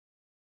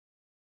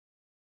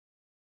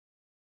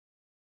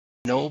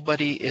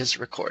Nobody is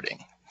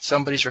recording.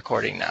 Somebody's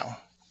recording now.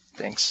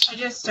 Thanks. I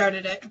just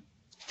started it.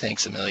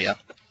 Thanks, Amelia.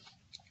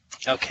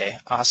 Okay,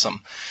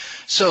 awesome.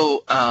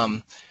 So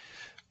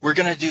we're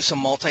going to do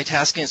some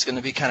multitasking. It's going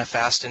to be kind of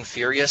fast and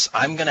furious.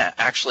 I'm going to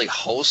actually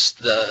host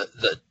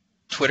the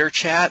Twitter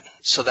chat,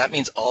 so that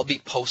means I'll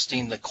be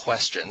posting the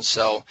questions.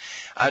 So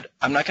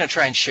I'm not going to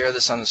try and share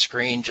this on the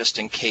screen just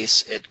in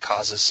case it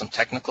causes some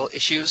technical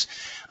issues.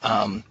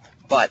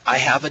 But I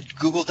have a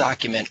Google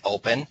document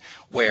open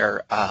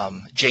where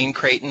Jane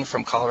Creighton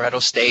from Colorado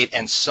State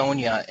and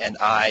Sonia and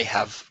I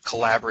have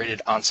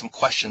collaborated on some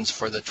questions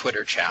for the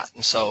Twitter chat.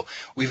 And so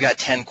we've got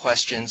 10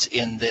 questions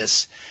in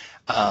this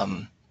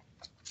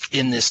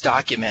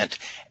document,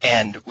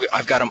 and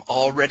I've got them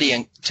all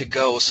ready to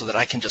go so that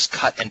I can just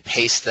cut and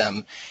paste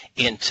them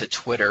into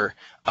Twitter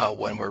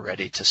when we're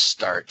ready to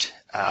start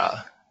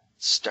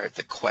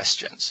the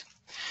questions.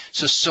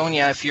 So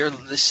Sonia, if you're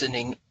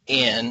listening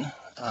in,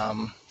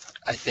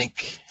 I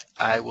think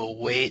I will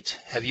wait.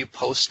 Have you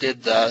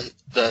posted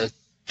the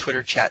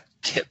Twitter chat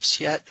tips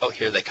yet? Oh,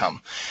 here they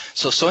come.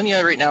 So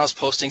Sonia right now is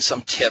posting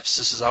some tips.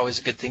 This is always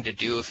a good thing to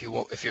do if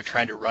you're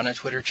trying to run a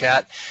Twitter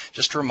chat.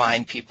 Just to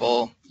remind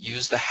people,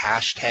 use the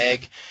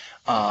hashtag.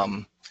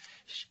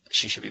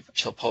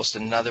 She'll post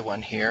another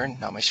one here.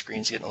 Now my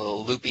screen's getting a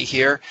little loopy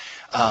here.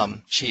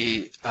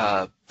 She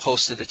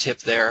posted a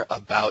tip there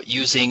about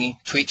using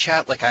tweet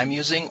chat like I'm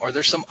using, or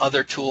there's some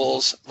other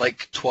tools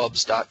like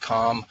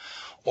twubs.com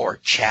or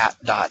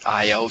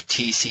chat.io,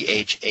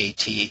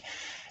 TCHAT.io.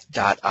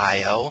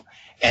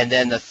 And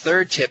then the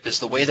third tip is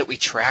the way that we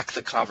track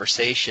the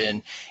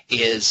conversation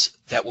is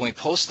that when we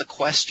post the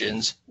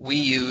questions, we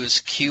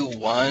use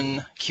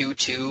Q1,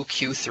 Q2,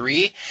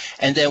 Q3,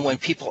 and then when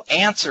people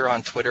answer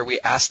on Twitter, we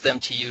ask them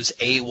to use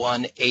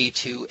A1,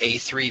 A2,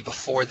 A3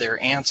 before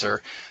their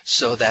answer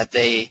so that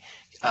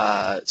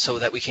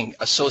we can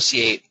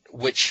associate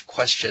which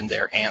question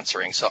they're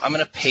answering. So I'm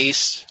going to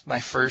paste my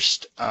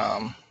first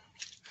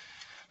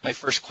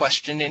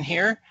question in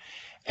here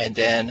and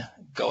then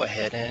go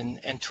ahead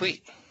and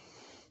tweet.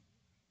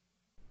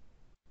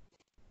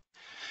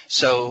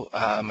 So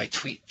my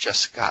tweet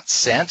just got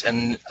sent,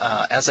 and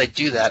as I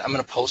do that, I'm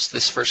going to post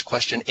this first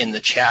question in the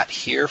chat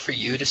here for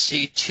you to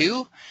see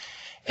too,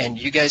 and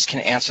you guys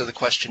can answer the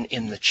question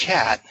in the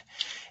chat.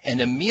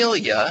 And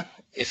Amelia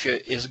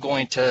is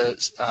going to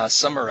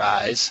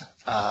summarize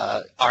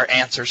our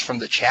answers from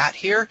the chat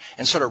here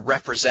and sort of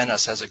represent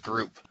us as a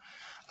group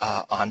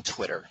on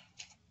Twitter.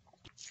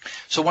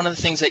 So one of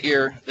the things that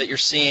you're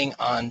seeing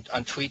on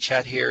tweet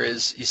chat here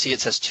is you see it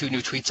says 2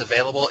 new tweets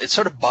available. It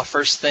sort of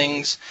buffers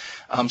things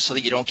so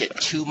that you don't get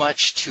too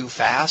much too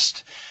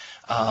fast.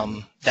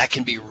 That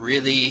can be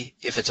really,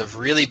 if it's a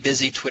really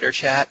busy Twitter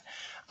chat,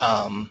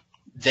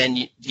 then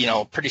you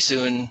know pretty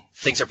soon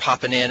things are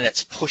popping in and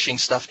it's pushing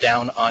stuff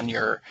down on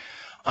your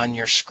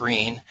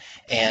screen,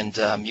 and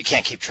you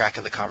can't keep track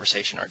of the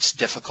conversation, or it's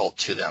difficult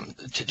to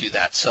do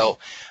that. So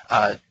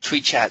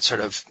tweet chat sort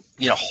of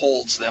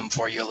holds them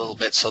for you a little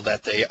bit so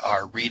that they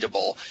are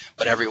readable,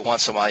 but every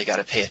once in a while you got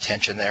to pay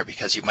attention there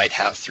because you might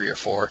have 3 or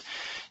 4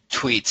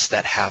 tweets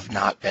that have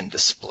not been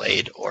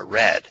displayed or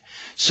read.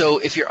 So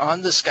if you're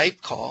on the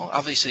Skype call,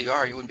 obviously you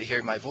wouldn't be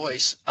hearing my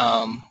voice.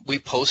 We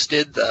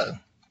posted the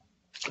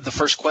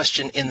first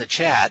question in the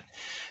chat,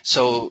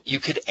 so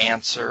you could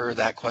answer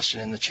that question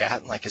in the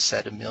chat, and like I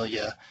said,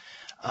 Amelia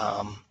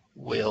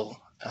will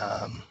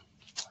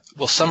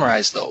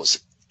summarize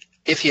those.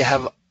 If you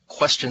have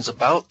questions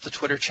about the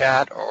Twitter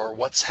chat or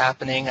what's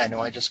happening, I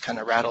know I just kind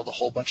of rattled a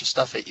whole bunch of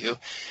stuff at you,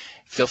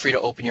 feel free to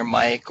open your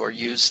mic or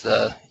use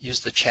the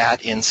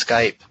chat in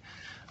Skype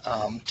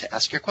to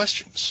ask your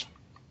questions.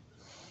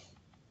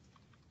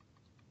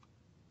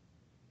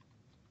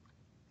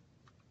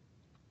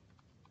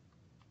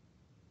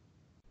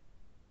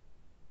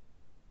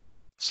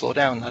 Slow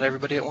down, not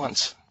everybody at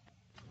once.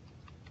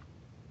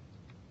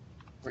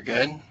 We're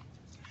good?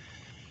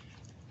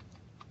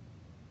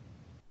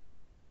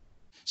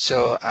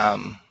 So,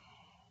 let's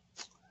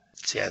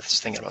see, I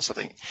was thinking about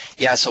something.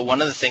 Yeah, so one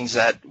of the things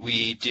that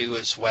we do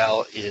as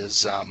well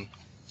is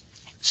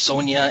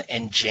Sonia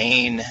and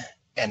Jane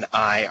and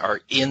I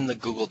are in the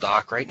Google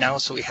Doc right now,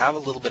 so we have a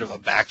little bit of a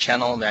back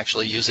channel. I'm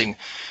actually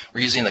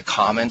we're using the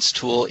comments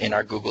tool in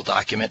our Google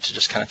document to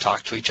just kind of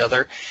talk to each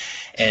other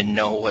and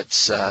know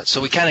what's,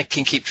 so we kind of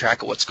can keep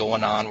track of what's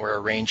going on. We're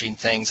arranging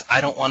things. I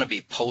don't want to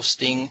be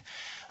posting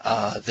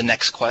the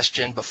next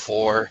question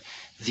before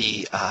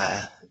the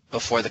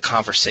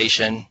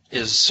conversation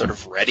is sort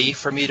of ready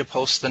for me to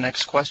post the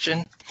next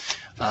question.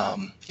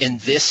 In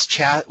this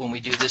chat, when we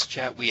do this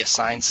chat, we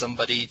assign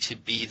somebody to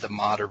be the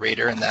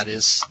moderator, and that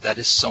is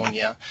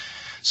Sonia.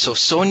 So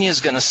Sonia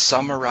is going to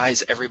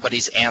summarize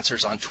everybody's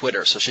answers on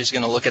Twitter. So she's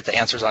going to look at the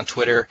answers on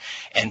Twitter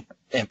and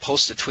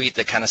post a tweet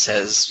that kind of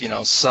says,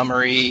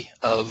 summary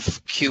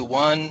of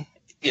Q1.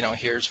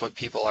 Here's what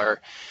people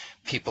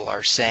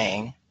are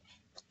saying.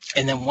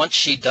 And then once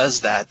she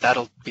does that,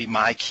 that'll be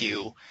my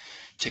cue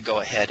to go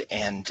ahead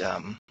and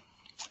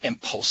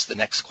post the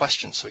next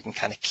question, so we can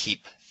kind of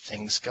keep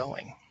things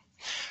going.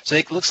 So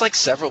it looks like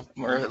several,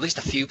 or at least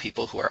a few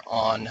people who are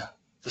on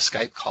the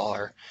Skype call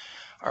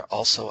are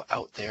also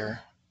out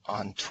there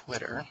on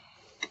Twitter.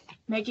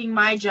 Making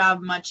my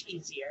job much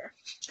easier.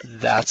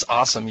 That's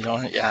awesome. You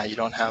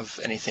don't have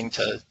anything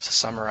to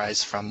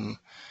summarize from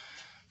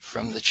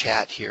the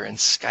chat here in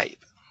Skype.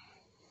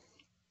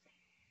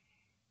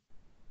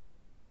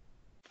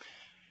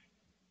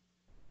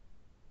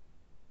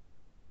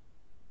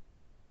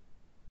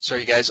 So are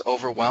you guys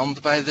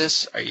overwhelmed by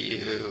this? Do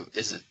you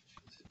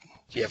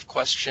have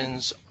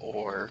questions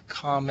or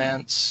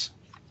comments?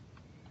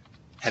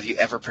 Have you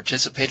ever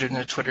participated in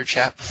a Twitter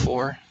chat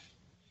before?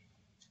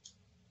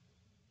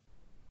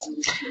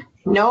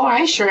 No,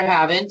 I sure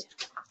haven't.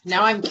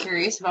 Now I'm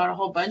curious about a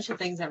whole bunch of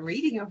things I'm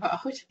reading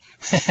about.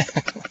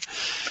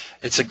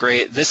 It's a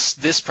great,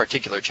 this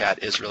particular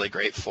chat is really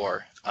great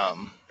for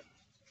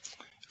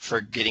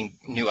getting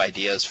new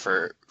ideas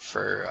for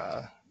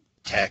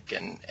tech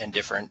and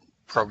different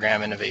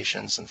program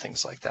innovations and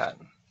things like that.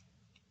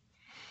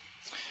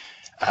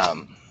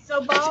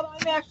 So Bob,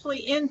 I'm actually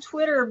in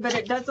Twitter, but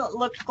it doesn't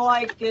look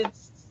like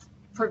it's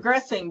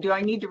progressing. Do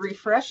I need to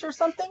refresh or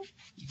something?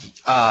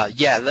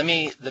 Yeah, let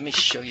me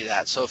show you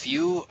that. So if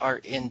you are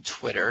in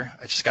Twitter,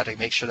 I just got to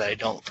make sure that I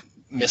don't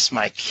miss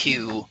my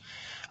cue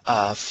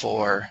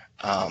for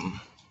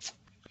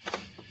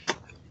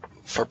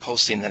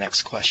posting the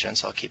next question.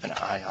 So I'll keep an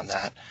eye on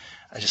that.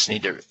 I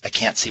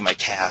can't see my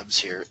tabs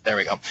here. There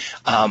we go.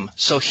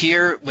 So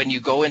here, when you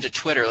go into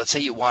Twitter, let's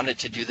say you wanted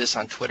to do this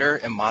on Twitter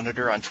and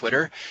monitor on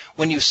Twitter.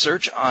 When you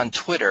search on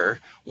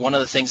Twitter, one of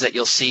the things that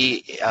you'll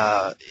see,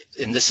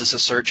 and this is a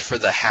search for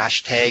the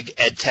hashtag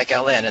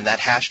EdTechLN, and that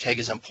hashtag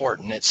is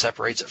important. It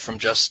separates it from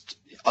just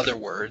other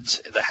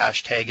words. The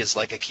hashtag is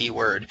like a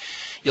keyword.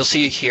 You'll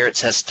see here it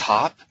says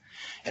top,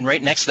 and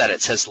right next to that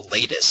it says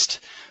latest.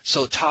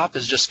 So top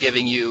is just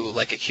giving you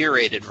like a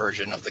curated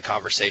version of the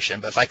conversation,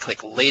 but if I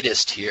click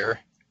latest here,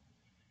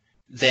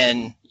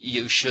 then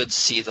you should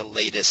see the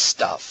latest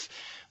stuff.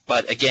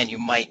 But again, you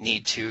might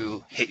need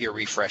to hit your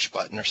refresh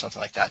button or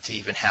something like that to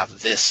even have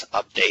this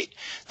update.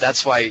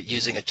 That's why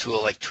using a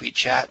tool like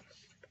TweetChat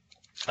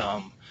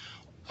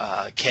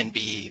can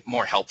be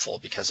more helpful,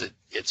 because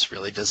it's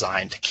really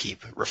designed to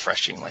keep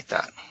refreshing like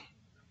that.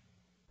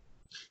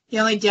 The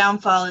only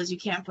downfall is you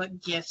can't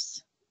put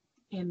GIFs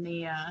in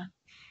the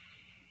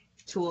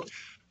tool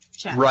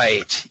chat.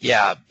 Right,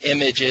 yeah,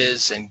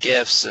 images and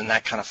GIFs and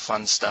that kind of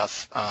fun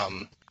stuff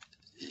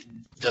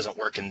doesn't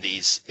work in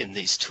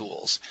these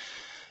tools.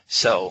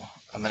 So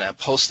I'm going to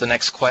post the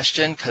next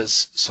question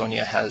because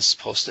Sonia has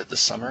posted the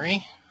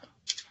summary.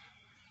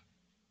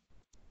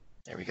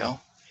 There we go.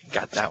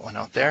 Got that one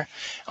out there.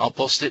 I'll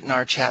post it in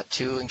our chat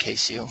too in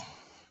case you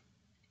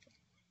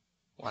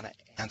want to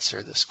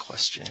answer this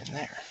question in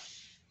there.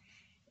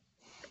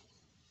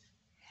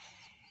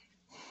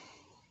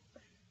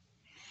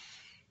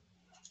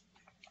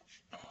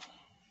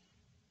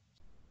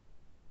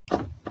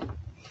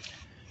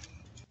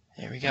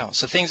 There we go.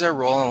 So things are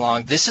rolling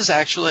along. This is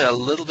actually a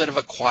little bit of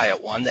a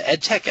quiet one. The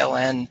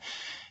EdTechLN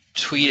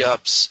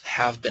tweet-ups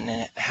have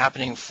been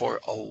happening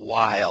for a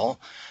while,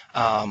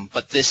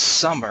 but this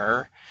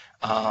summer,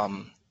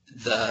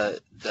 the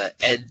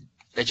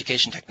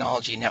Education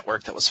Technology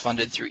Network that was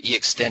funded through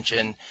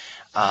eExtension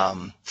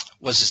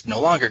was no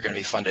longer going to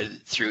be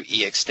funded through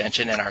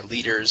eExtension, and our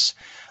leaders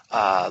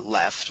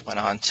left, went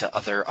on to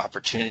other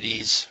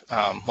opportunities.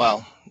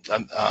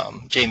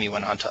 Jamie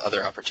went on to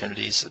other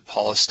opportunities.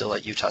 Paul is still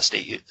at Utah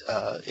State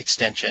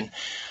Extension.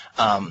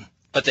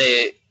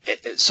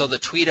 So the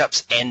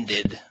tweet-ups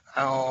ended,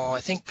 I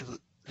think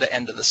the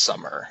end of the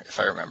summer, if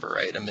I remember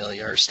right.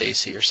 Amelia or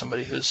Stacy or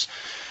somebody who's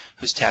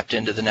tapped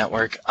into the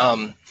network.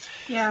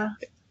 Yeah,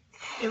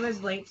 it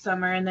was late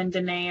summer, and then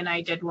Danae and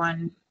I did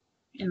one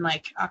in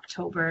like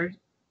October.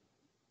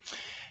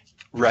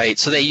 Right,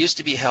 so they used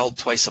to be held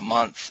twice a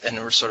month, and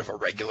it was sort of a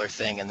regular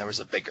thing, and there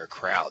was a bigger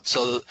crowd.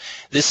 So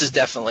this is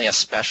definitely a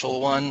special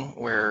one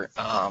where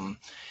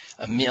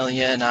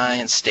Amelia and I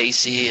and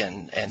Stacy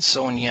and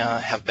Sonia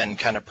have been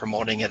kind of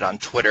promoting it on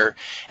Twitter,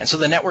 and so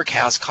the network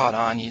has caught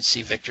on. You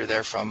see Victor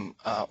there from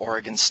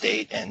Oregon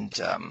State, and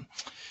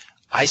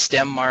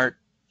iStemMart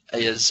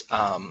is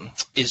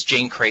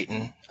Jane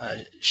Creighton.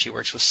 She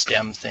works with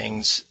STEM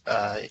things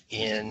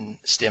in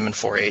STEM and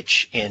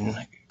 4-H in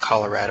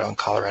Colorado and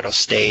Colorado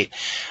State.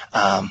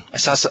 I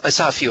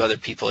saw a few other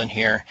people in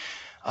here.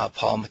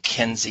 Paul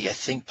McKenzie, I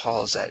think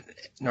Paul is at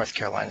North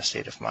Carolina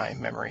State if my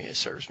memory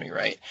serves me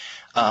right.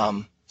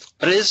 But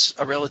it is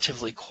a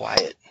relatively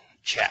quiet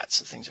chat,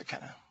 so things are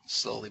kind of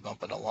slowly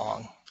bumping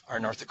along. Our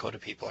North Dakota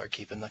people are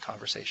keeping the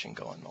conversation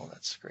going. Oh,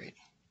 that's great.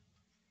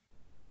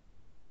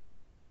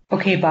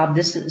 Okay, Bob,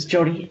 this is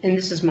Jody, and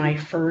this is my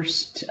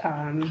first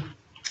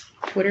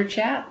Twitter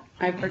chat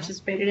I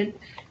participated in.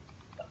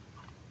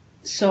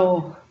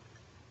 So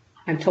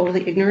I'm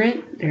totally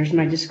ignorant. There's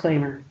my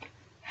disclaimer.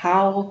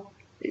 How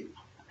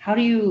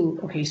do you,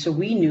 okay, so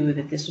we knew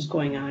that this was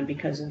going on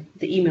because of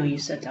the email you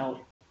sent out,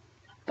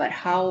 but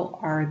how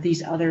are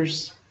these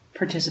others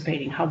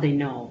participating? How'd they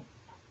know?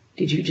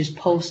 Did you just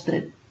post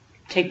that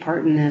take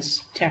part in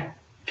this tech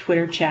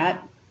Twitter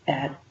chat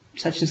at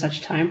such and such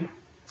time?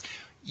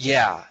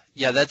 Yeah,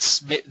 Yeah,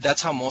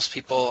 that's how most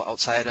people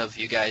outside of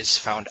you guys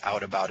found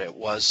out about it,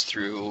 was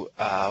through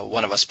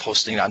one of us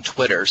posting on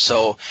Twitter.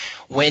 So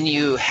when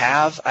you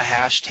have a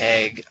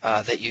hashtag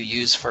that you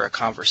use for a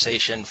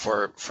conversation,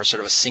 for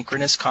sort of a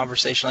synchronous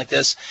conversation like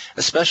this,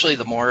 especially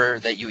the more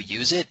that you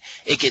use it,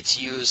 it gets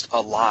used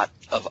a lot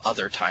of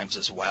other times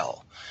as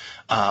well.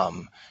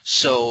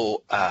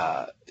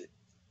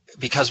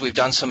 Because we've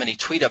done so many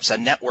tweet ups, a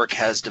network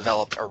has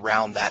developed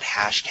around that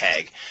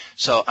hashtag.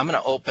 So I'm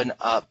going to open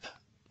up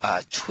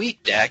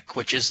TweetDeck,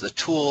 which is the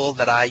tool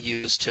that I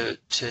use to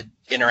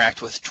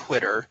interact with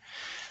Twitter.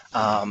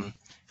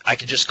 I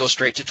could just go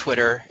straight to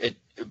Twitter,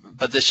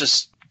 but this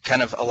just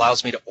kind of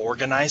allows me to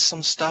organize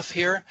some stuff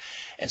here.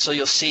 And so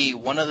you'll see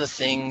one of the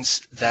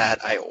things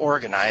that I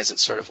organize,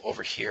 it's sort of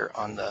over here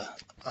on the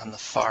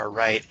far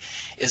right,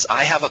 is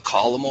I have a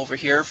column over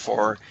here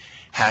for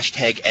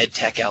hashtag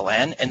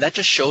EdTechLN, and that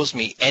just shows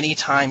me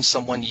anytime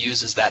someone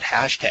uses that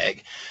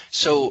hashtag.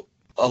 So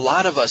a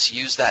lot of us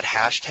use that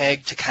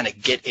hashtag to kind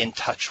of get in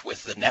touch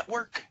with the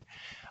network.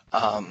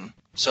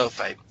 So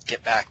if I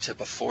get back to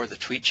before the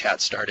tweet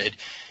chat started,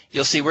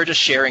 you'll see we're just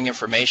sharing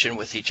information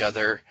with each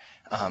other.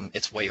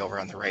 It's way over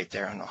on the right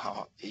there. I don't know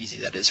how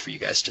easy that is for you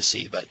guys to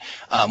see, but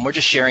we're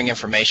just sharing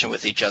information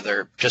with each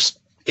other just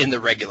in the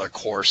regular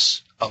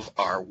course of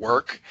our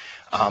work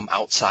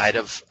outside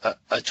of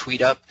a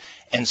tweet up.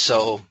 And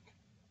so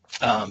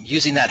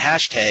using that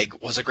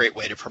hashtag was a great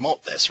way to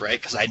promote this, right?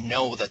 Because I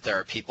know that there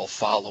are people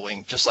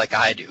following, just like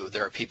I do,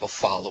 there are people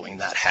following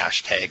that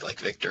hashtag, like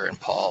Victor and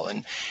Paul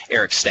and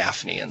Eric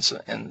Staffney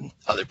and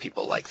other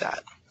people like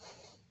that.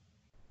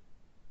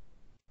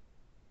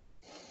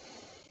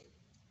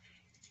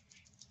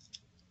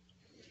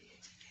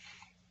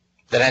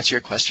 That answer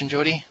your question,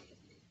 Jody?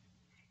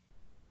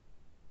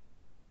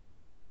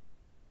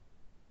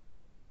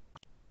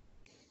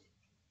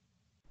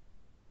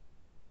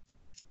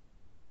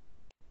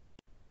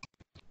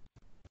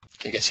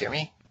 Can you guys hear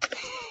me?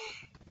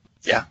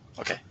 Yeah?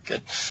 Okay,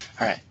 good.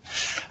 All right.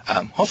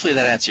 Hopefully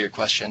that answered your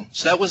question.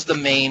 So that was the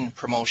main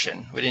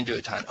promotion. We didn't do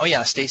a ton. Oh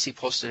yeah, Stacy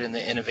posted in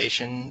the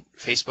Innovation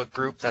Facebook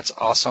group. That's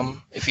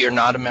awesome. If you're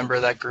not a member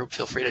of that group,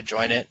 feel free to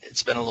join it.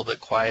 It's been a little bit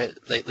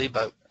quiet lately,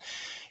 but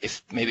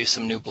if maybe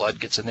some new blood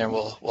gets in there,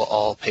 we'll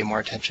all pay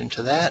more attention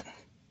to that.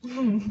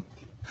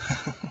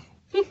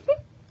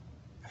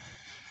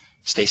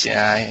 Stacy and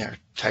I are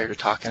tired of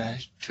talking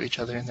to each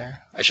other in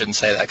there. I shouldn't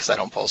say that because I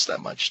don't post that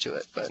much to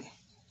it, but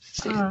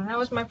that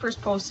was my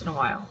first post in a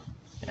while.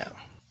 Yeah.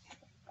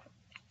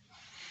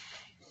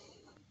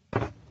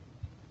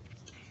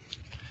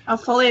 I'll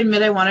fully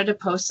admit I wanted to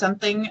post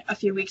something a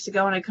few weeks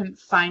ago and I couldn't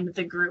find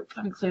the group.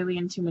 I'm clearly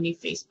in too many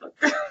Facebook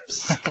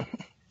groups.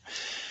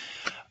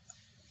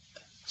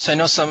 So I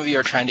know some of you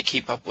are trying to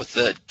keep up with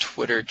the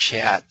Twitter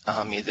chat,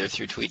 either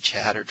through Tweet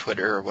Chat or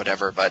Twitter or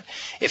whatever, but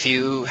if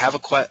you have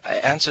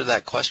answer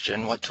that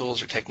question, what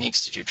tools or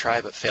techniques did you try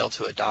but failed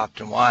to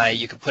adopt and why,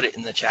 you can put it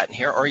in the chat in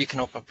here, or you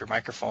can open up your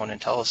microphone and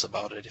tell us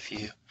about it if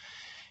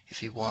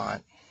you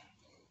want.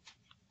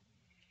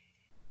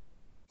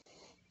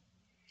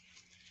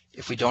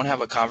 If we don't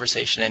have a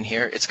conversation in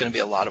here, it's going to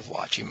be a lot of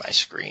watching my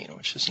screen,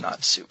 which is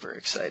not super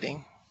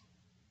exciting.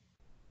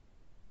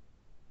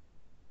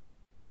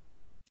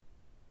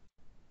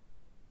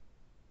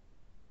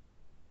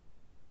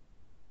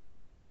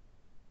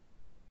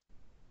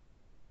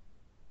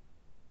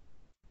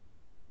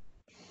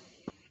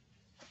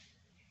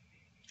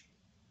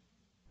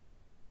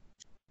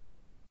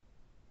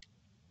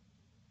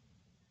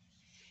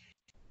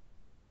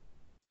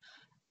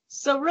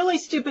 So really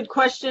stupid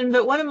question,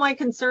 but one of my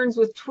concerns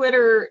with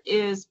Twitter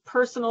is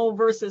personal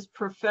versus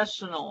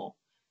professional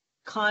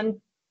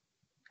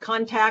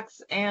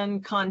contacts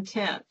and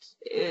content.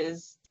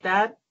 Is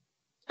that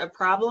a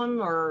problem,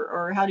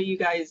 or how do you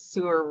guys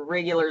who are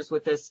regulars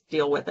with this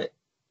deal with it?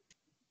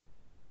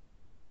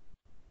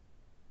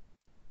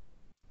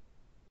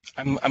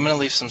 I'm going to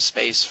leave some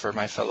space for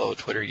my fellow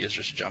Twitter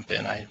users to jump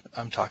in.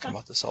 I'm talking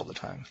about this all the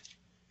time.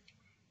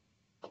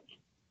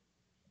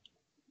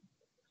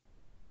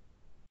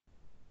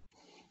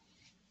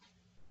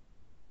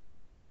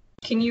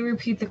 Can you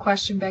repeat the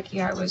question,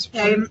 Becky? I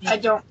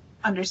don't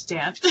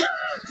understand.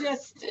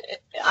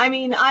 I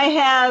mean, I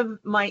have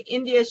my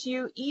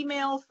NDSU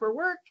email for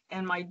work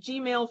and my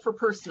Gmail for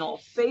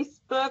personal.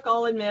 Facebook,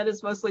 I'll admit,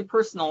 is mostly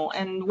personal.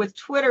 And with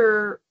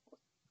Twitter,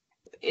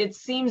 it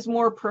seems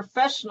more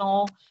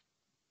professional,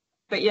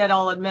 but yet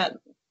I'll admit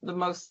the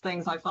most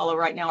things I follow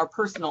right now are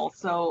personal.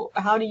 So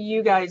how do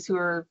you guys who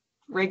are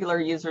regular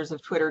users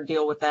of Twitter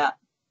deal with that?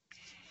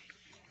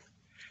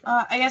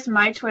 I guess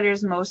my Twitter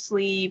is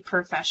mostly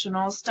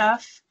professional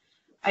stuff.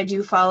 I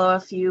do follow a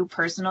few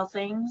personal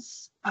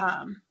things,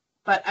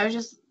 but I was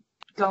just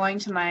going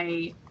to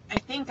I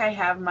think I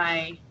have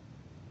my,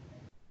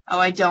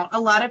 I don't. A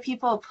lot of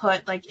people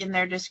put like in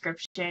their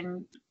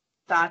description,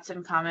 thoughts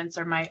and comments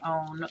are my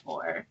own,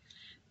 or,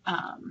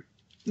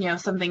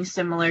 something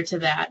similar to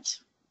that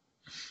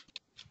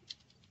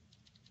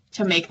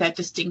to make that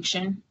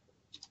distinction.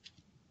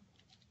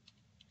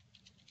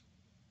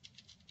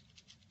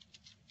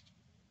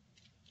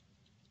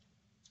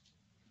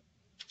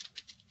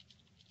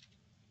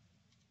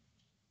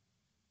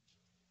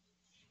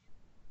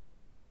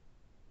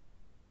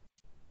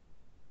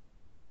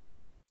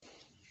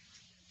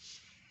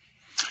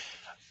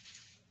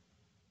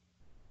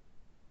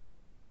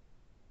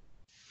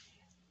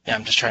 Yeah,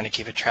 I'm just trying to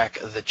keep a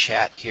track of the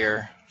chat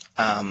here.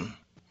 I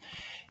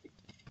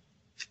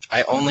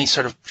only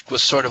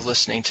was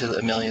listening to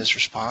Amelia's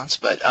response,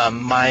 but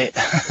my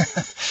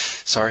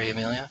sorry,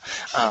 Amelia.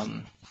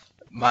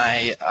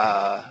 My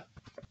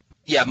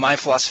my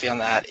philosophy on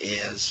that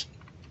is,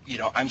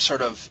 I'm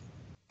sort of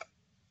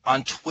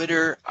on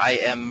Twitter. I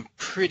am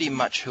pretty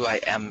much who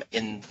I am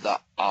in the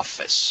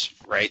office,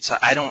 right? So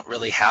I don't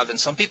really have, and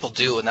some people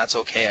do, and that's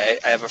okay.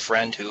 I have a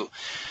friend who,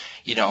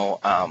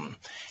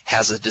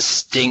 has a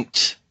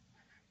distinct,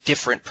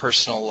 different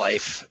personal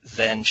life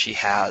than she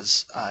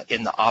has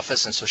in the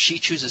office, and so she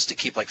chooses to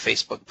keep like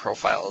Facebook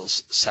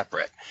profiles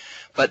separate.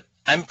 But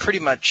I'm pretty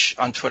much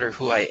on Twitter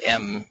who I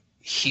am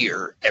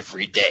here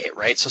every day,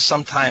 right? So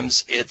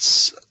sometimes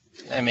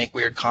I make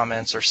weird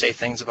comments or say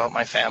things about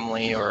my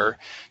family or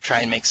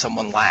try and make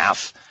someone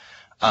laugh.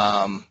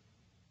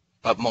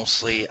 But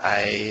mostly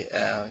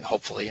I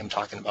hopefully am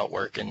talking about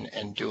work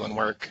and doing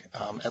work.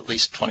 At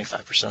least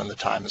 25% of the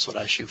time is what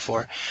I shoot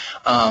for.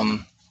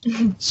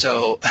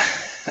 So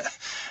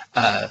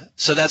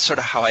that's sort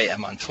of how I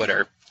am on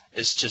Twitter,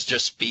 is to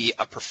just be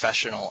a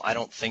professional. I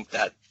don't think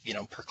that,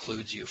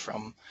 precludes you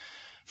from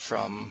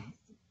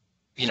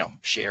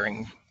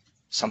sharing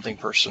something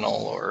personal,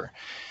 or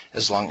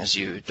as long as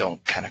you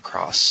don't kind of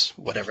cross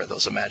whatever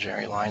those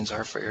imaginary lines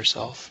are for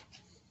yourself.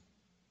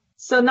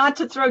 So not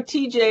to throw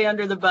TJ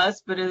under the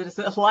bus, but is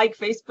it like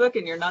Facebook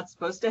and you're not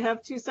supposed to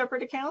have two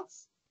separate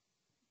accounts?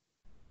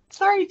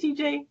 Sorry,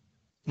 TJ.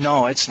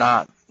 No, it's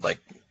not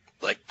like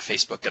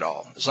Facebook at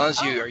all. As long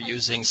as you are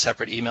using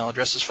separate email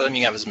addresses for them,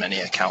 you have as many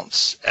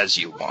accounts as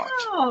you want.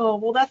 Oh,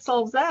 well, that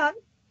solves that.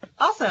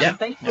 Awesome. Yeah,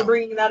 Thanks for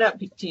bringing that up,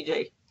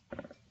 TJ.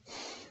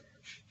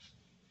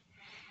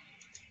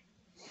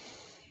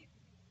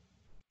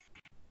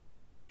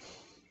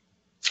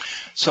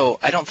 So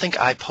I don't think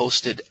I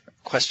posted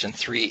question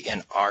 3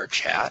 in our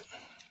chat.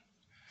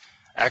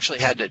 I actually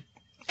had to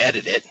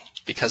edit it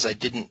because I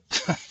didn't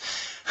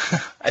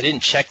I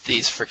didn't check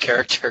these for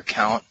character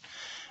count.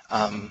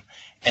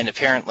 And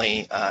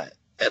apparently,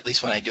 at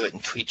least when I do it in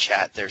tweet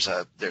chat, there's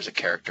a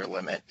character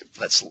limit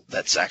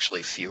that's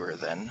actually fewer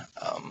than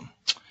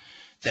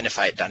if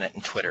I had done it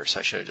in Twitter. So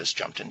I should have just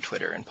jumped in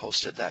Twitter and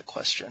posted that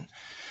question.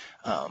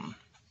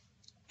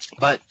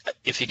 But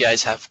if you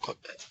guys have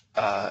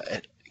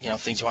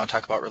things you want to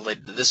talk about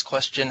related to this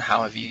question,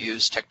 how have you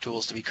used tech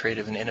tools to be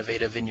creative and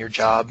innovative in your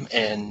job?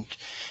 And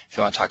if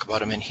you want to talk about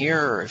them in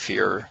here,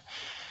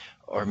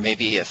 or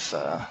maybe if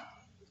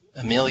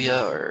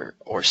Amelia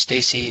or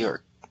Stacy,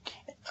 or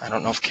I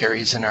don't know if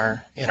Carrie's in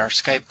our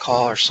Skype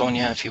call, or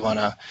Sonia, if you want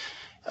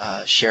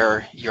to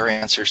share your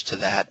answers to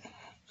that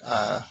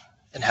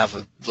and have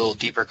a little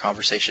deeper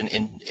conversation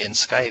in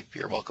Skype,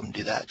 you're welcome to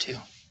do that too.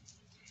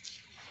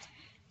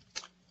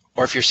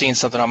 Or if you're seeing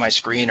something on my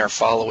screen or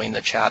following the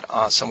chat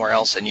somewhere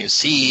else and you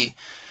see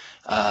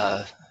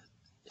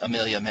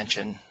Amelia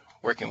mention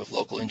working with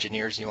local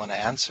engineers and you want to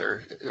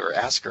answer or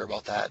ask her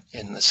about that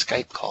in the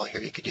Skype call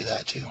here, you could do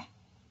that too.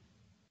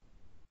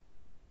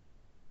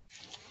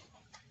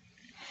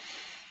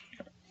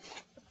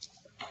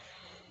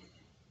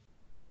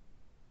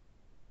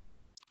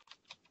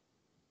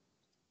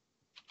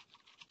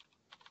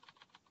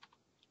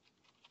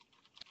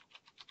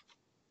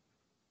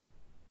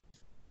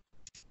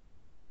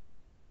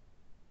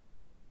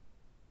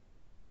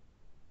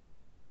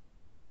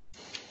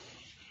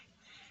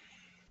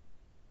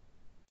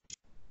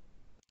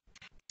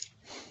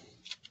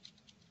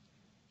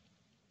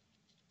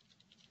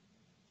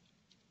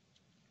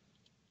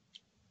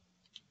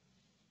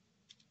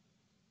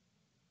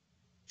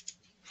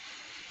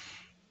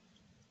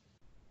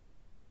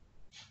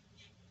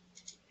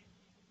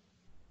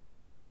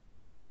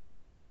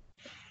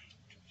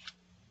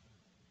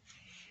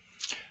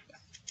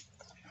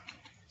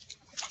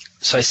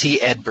 So I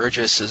see Ed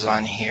Burgess is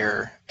on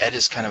here. Ed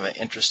is kind of an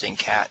interesting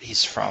cat.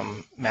 He's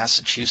from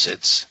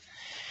Massachusetts,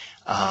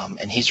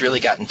 and he's really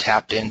gotten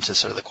tapped into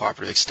sort of the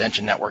cooperative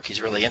extension network.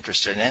 He's really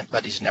interested in it,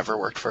 but he's never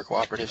worked for a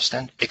cooperative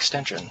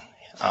extension.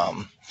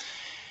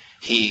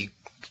 He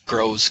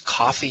grows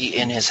coffee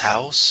in his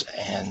house,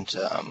 and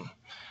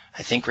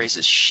I think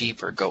raises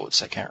sheep or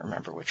goats. I can't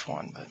remember which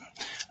one, but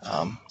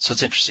so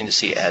it's interesting to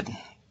see Ed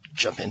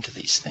jump into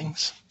these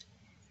things.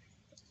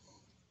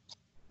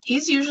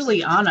 He's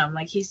usually on them.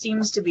 Like, he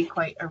seems to be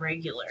quite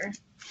irregular.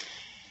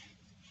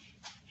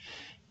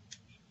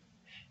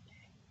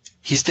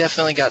 He's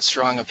definitely got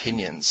strong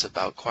opinions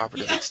about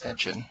cooperative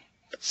extension.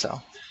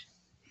 So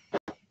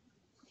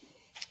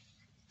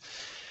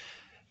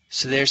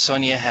there,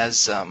 Sonia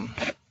has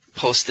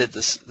posted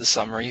the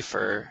summary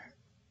for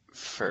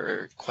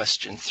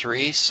question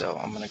 3. So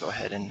I'm going to go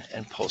ahead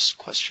and post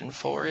question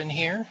 4 in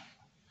here.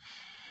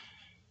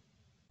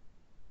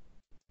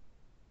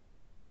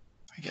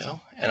 There we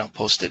go. And I'll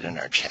post it in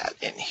our chat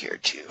in here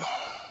too.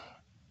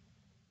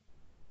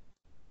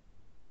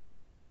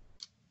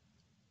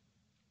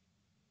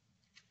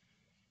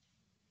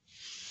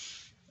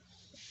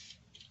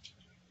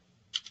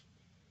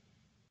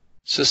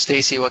 So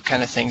Stacy, what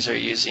kind of things are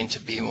you using to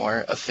be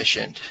more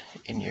efficient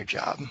in your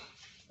job?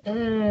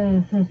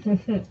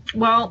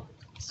 Well,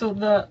 so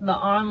the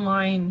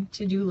online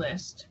to-do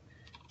list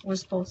was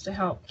supposed to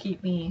help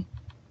keep me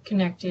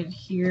connected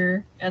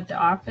here at the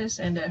office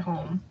and at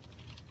home.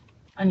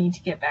 I need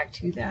to get back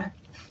to that.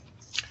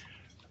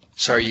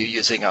 So are you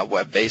using a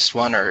web-based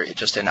one or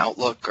just an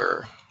Outlook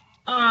or?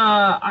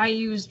 I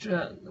used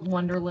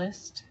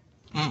Wunderlist.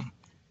 Mm.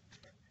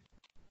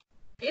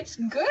 It's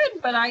good,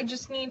 but I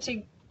just need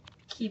to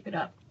keep it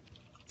up.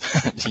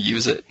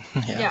 Use it?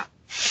 Yeah.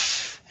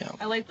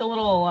 I like the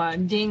little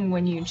ding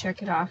when you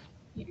check it off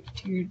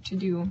to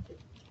do.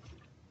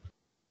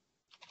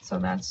 So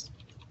that's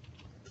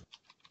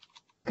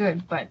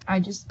good, but I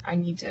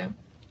need to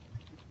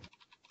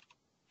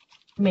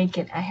make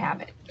it a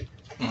habit.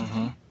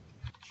 Mm-hmm.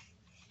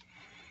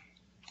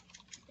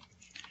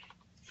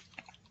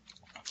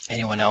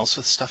 Anyone else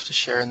with stuff to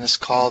share in this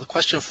call? The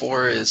question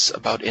 4 is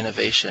about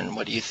innovation.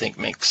 What do you think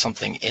makes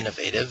something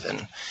innovative?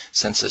 And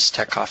since this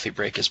Tech Coffee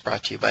Break is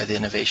brought to you by the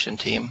innovation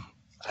team,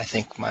 I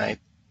think my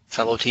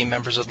fellow team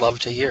members would love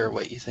to hear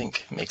what you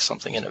think makes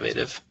something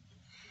innovative.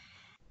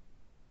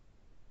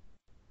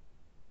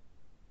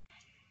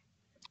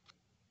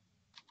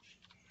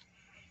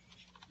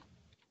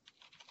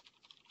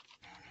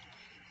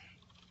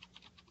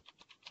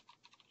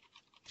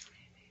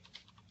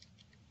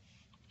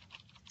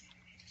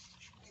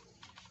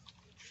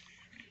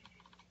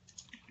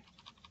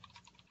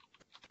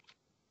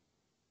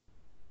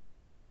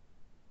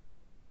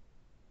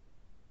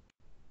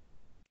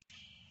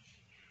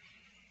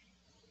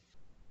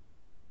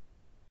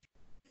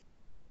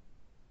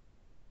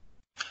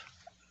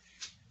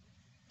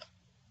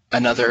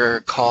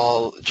 Another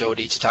call,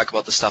 Jody, to talk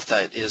about the stuff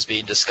that is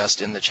being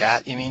discussed in the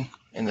chat, you mean?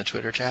 In the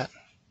Twitter chat?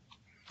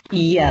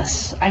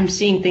 Yes, I'm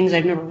seeing things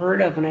I've never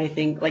heard of, and I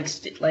think like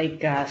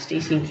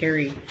Stacy and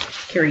Carrie.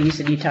 Carrie, you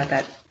said you taught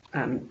that.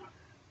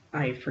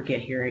 I forget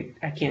here.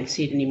 I can't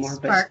see it anymore.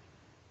 Spark.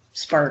 But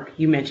Spark,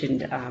 you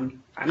mentioned.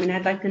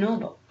 I'd like to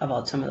know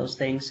about some of those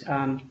things.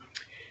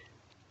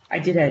 I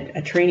did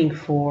a training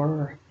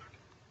for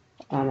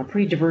a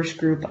pretty diverse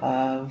group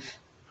of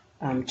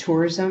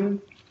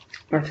tourism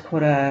North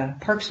Dakota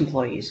Parks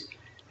employees.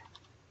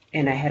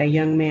 And I had a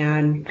young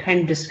man kind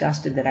of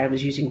disgusted that I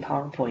was using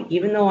PowerPoint.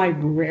 Even though I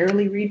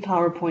rarely read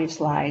PowerPoint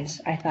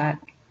slides, I thought,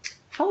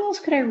 how else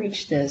could I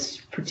reach this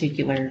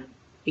particular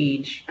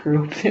age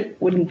group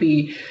that wouldn't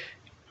be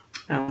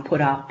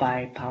put off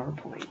by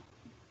PowerPoint?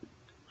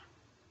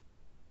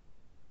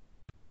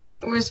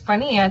 It was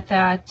funny at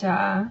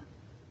that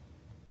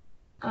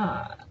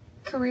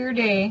career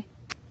day,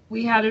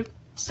 we had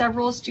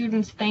several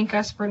students thank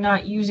us for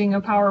not using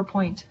a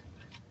PowerPoint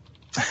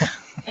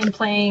and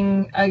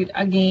playing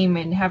a game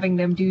and having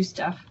them do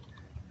stuff.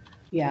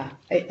 Yeah,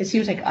 it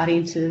seems like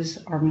audiences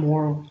are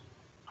more,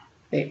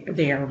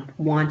 they are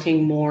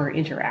wanting more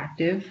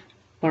interactive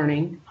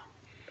learning,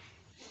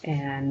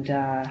 and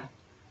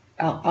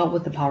out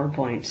with the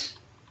PowerPoints.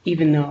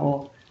 Even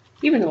though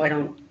I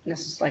don't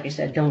necessarily, like I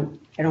said,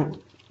 I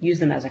don't use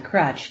them as a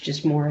crutch,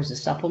 just more as a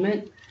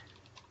supplement.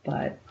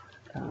 But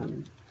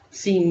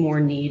seeing more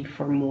need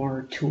for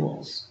more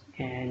tools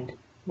and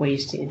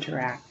ways to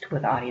interact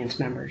with audience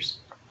members.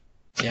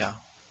 Yeah,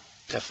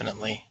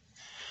 definitely.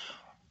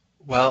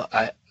 Well,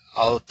 I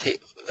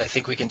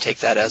think we can take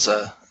that as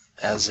a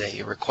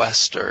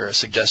request or a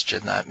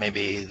suggestion that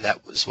maybe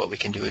that was what we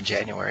can do in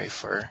January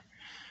for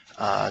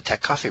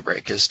Tech Coffee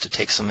Break, is to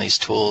take some of these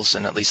tools,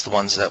 and at least the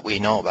ones that we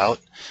know about,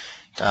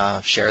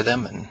 share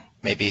them, and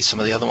maybe some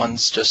of the other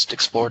ones just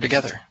explore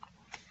together.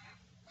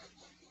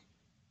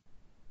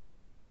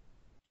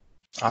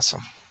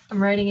 Awesome.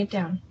 I'm writing it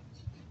down.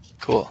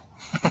 Cool.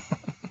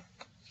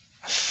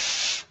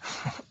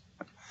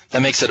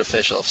 That makes it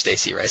official if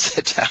Stacy writes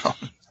it down.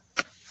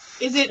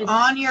 Is it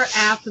on your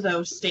app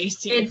though,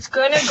 Stacy? It's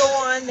gonna go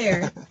on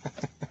there.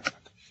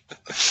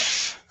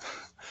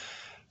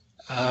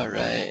 All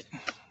right.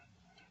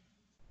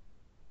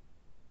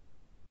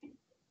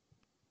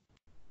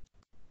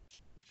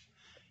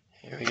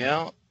 Here we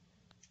go.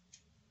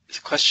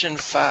 Question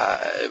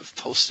 5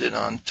 posted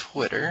on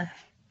Twitter,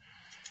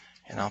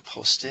 and I'll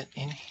post it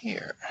in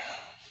here.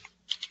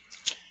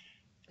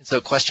 So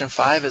question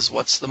 5 is,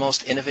 what's the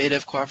most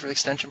innovative cooperative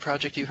extension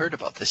project you heard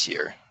about this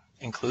year?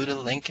 Include a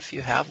link if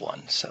you have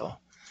one. So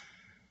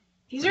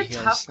These are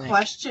tough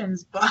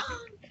questions, but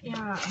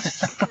Yeah.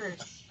 Sure.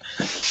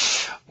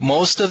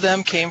 most of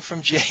them came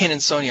from Jane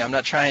and Sonia. I'm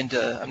not trying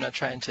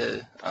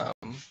to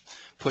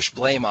push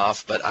blame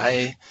off, but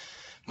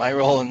my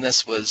role in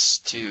this was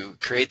to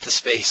create the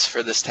space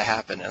for this to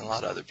happen, and a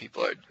lot of other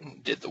people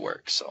did the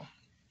work. So.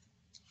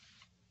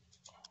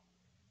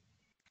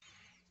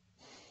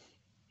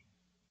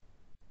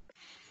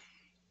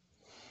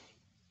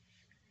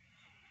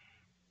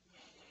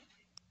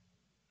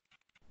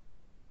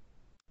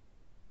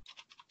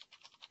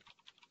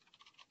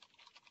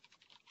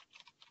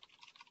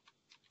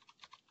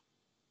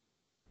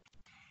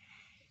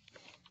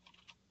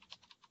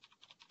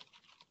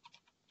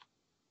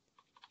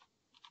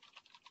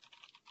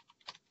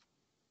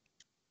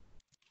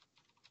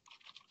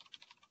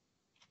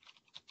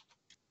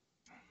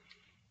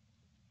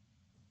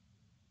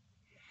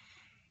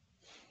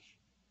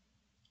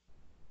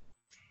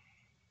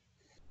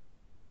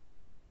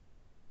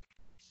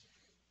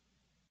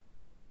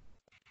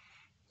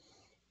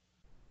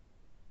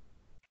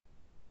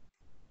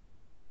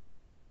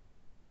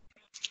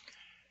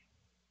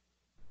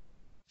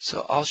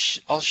 So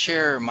I'll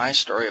share my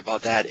story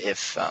about that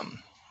if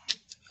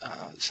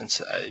since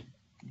I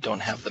don't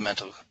have the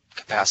mental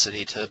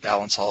capacity to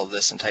balance all of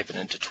this and type it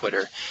into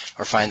Twitter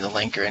or find the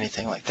link or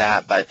anything like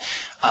that. But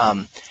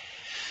and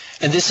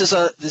this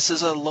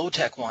is a low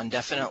tech one,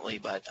 definitely.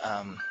 But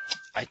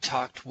I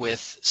talked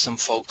with some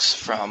folks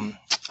from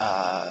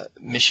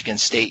Michigan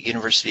State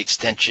University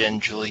Extension,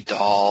 Julie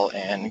Dahl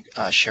and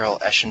Cheryl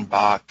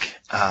Eschenbach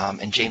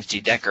and James D.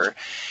 Decker,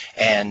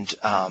 and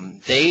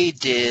they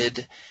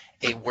did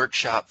a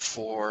workshop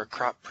for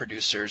crop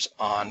producers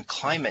on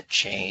climate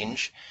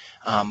change,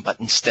 but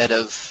instead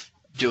of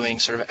doing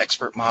sort of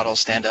expert model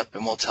stand up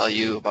and we'll tell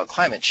you about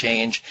climate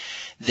change,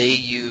 they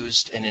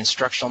used an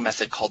instructional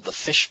method called the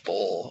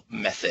fishbowl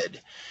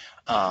method,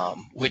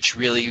 which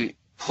really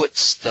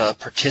puts the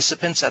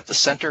participants at the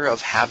center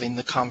of having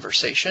the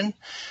conversation.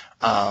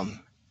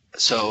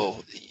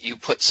 So you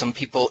put some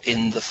people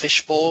in the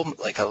fishbowl,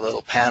 like a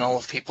little panel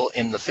of people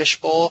in the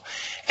fishbowl,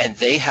 and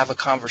they have a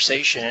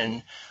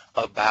conversation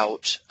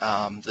about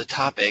the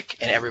topic,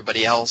 and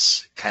everybody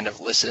else kind of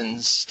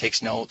listens,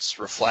 takes notes,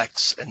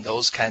 reflects, and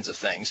those kinds of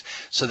things.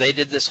 So they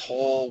did this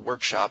whole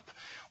workshop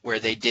where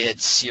they did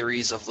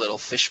series of little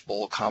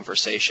fishbowl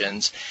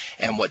conversations,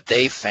 and what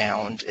they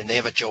found, and they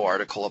have a Joe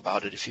article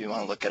about it if you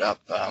want to look it up.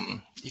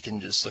 You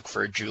can just look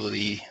for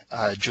Julie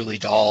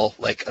Dahl,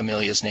 like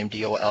Amelia's name,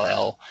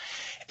 D-O-L-L,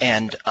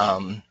 and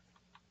on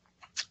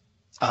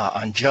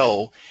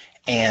Joe,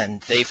 and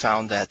they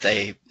found that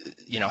they,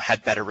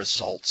 had better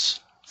results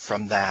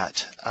from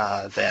that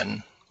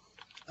than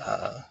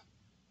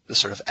the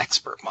sort of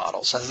expert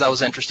model. So that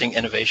was interesting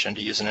innovation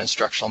to use an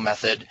instructional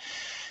method,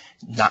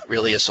 not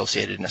really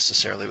associated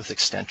necessarily with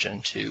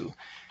extension, to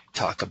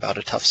talk about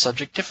a tough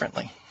subject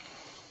differently.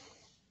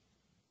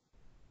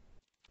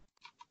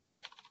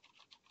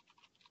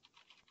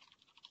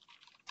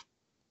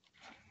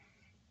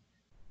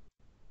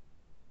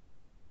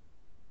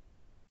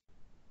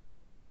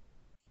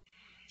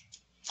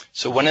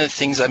 So one of the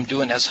things I'm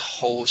doing as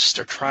host,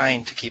 or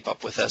trying to keep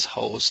up with as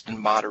host and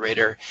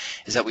moderator,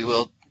 is that we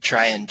will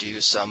try and do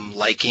some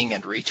liking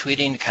and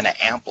retweeting to kind of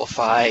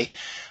amplify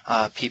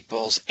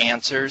people's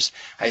answers.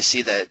 I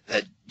see that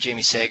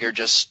Jamie Sager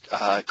just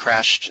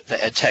crashed the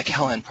EdTech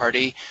Helen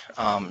party.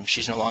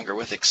 She's no longer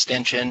with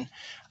Extension,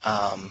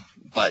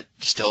 but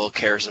still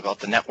cares about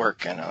the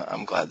network, and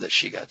I'm glad that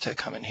she got to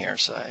come in here.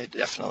 So I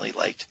definitely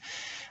liked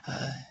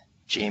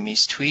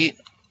Jamie's tweet.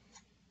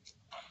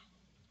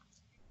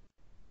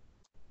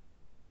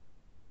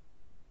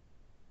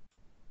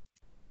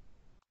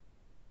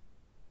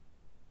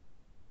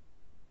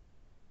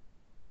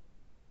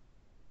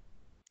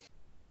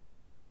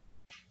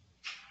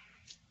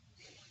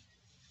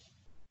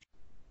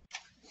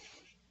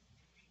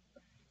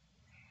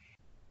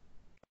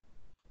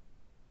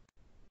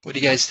 What do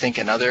you guys think?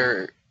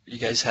 You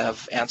guys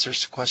have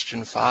answers to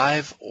question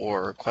 5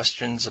 or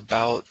questions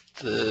about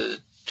the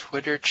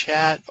Twitter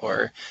chat,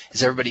 or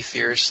is everybody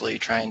fiercely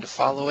trying to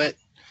follow it?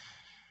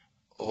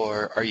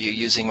 Or are you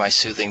using my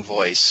soothing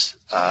voice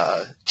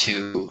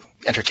to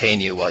entertain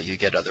you while you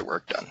get other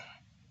work done?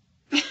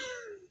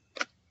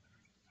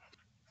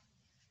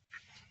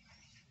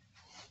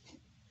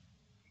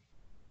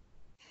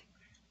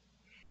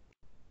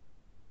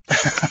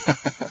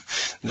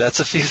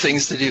 That's a few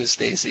things to do,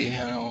 Stacy.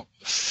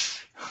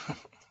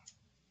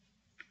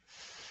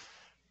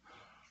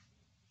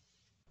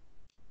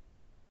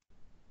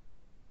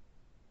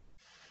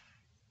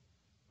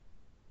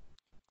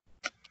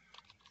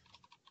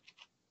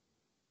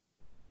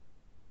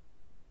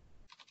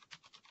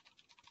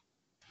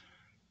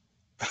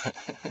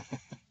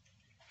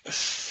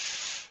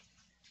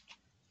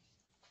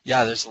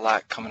 Yeah, there's a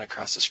lot coming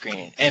across the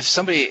screen. And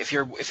if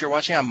you're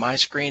watching on my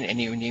screen and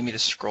you need me to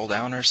scroll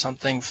down or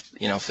something,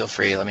 feel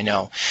free, let me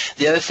know.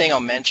 The other thing I'll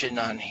mention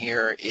on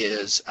here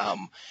is,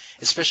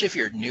 especially if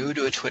you're new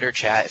to a Twitter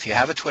chat, if you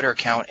have a Twitter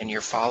account and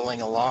you're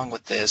following along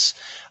with this,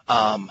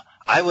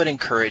 I would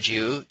encourage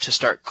you to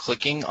start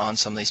clicking on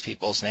some of these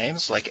people's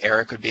names. Like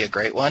Eric would be a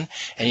great one,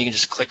 and you can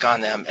just click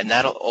on them, and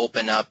that'll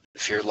open up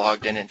if you're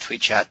logged in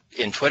Tweet Chat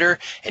in Twitter,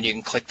 and you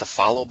can click the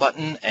follow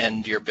button,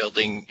 and you're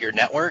building your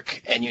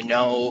network, and you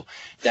know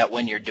that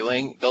when you're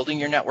building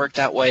your network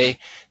that way,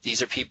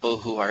 these are people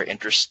who are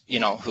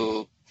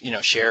who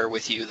share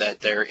with you that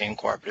they're in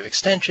cooperative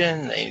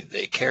extension,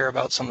 they care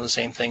about some of the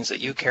same things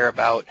that you care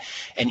about,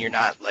 and you're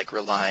not like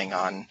relying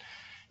on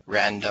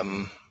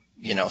random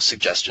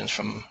suggestions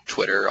from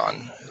Twitter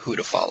on who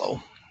to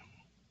follow.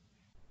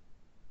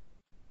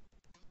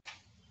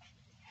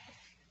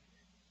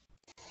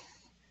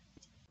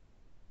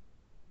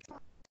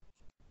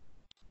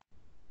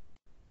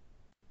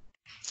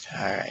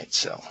 All right,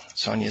 so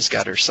Sonia's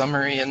got her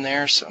summary in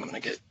there, so I'm going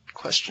to get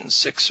question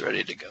 6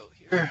 ready to go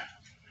here.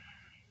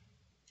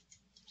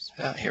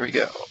 So here we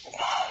go.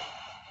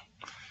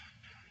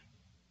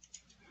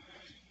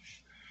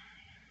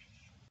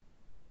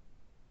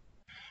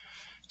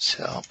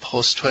 So I'll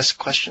post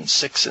question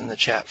 6 in the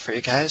chat for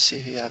you guys, see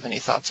if you have any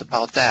thoughts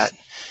about that.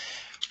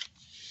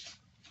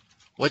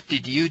 What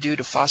did you do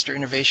to foster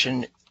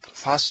innovation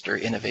foster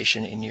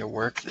innovation in your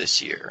work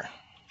this year?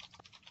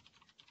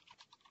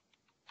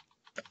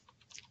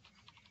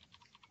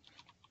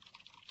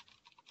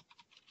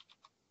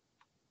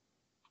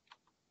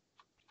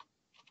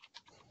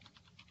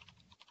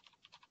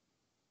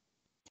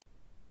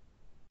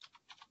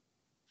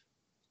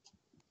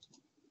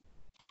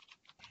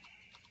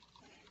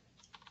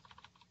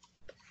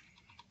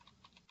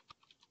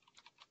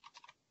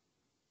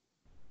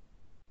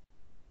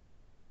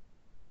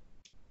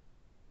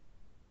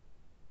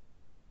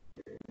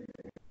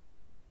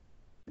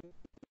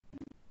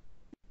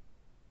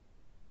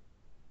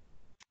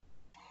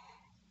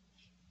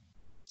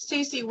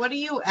 Stacy, what do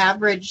you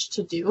average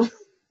to do?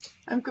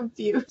 I'm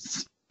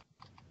confused.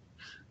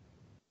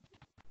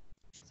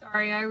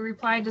 Sorry, I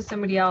replied to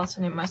somebody else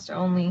and it must have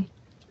only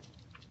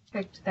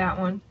picked that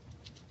one.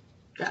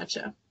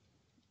 Gotcha.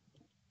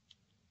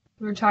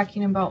 We were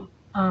talking about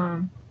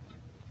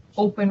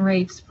open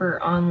rates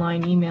for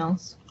online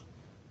emails.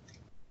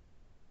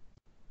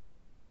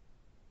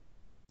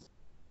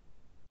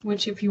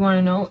 Which, if you want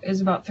to know,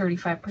 is about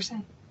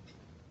 35%.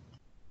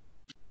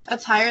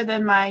 That's higher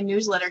than my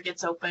newsletter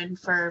gets open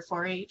for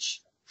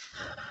 4-H.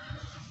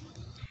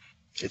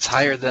 It's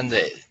higher than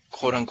the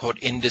quote-unquote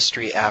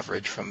industry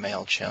average from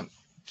MailChimp.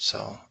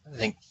 So I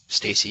think,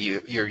 Stacy,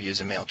 you're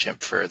using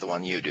MailChimp for the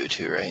one you do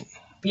too, right?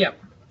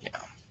 Yep.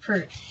 Yeah.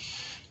 For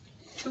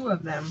 2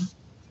 of them.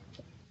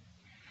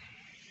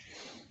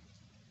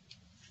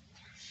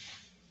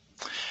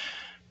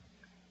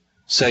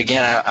 So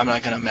again, I'm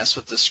not going to mess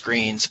with the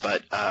screens,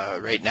 but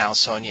right now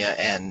Sonia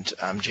and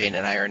Jane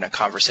and I are in a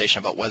conversation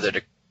about whether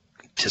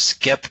to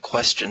skip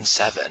question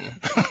 7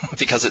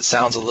 because it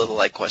sounds a little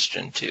like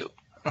question 2.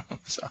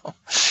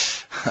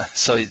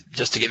 So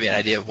just to give you an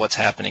idea of what's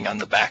happening on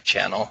the back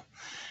channel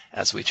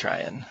as we try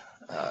and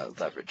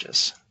leverage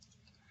this.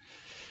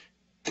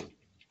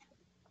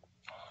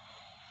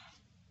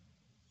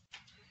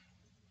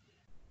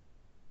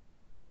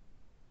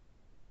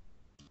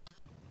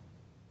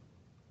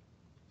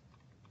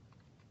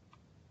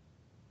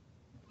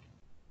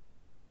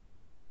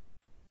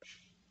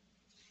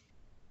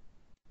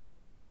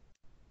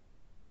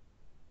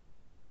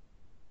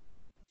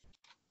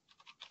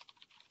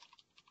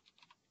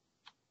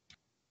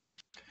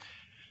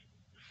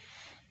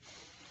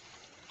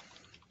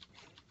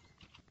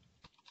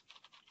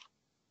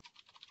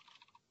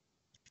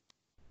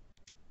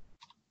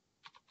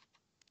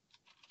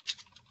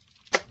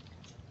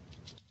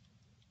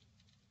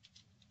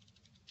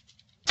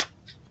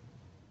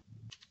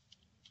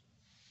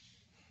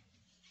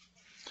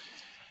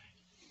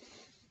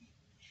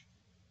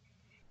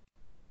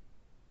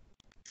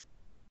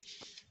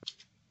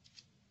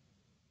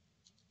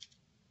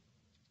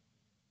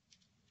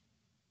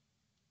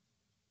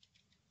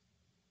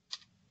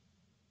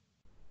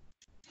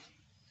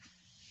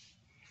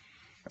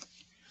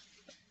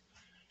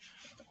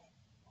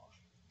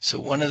 So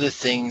one of the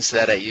things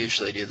that I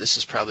usually do, this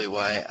is probably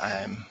why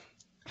I'm,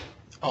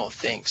 oh,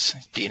 thanks,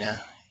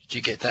 Dina. Did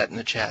you get that in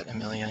the chat,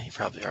 Amelia? You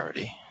probably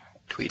already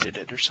tweeted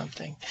it or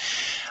something.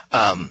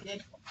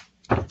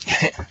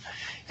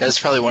 That's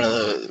probably one of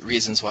the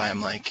reasons why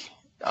I'm like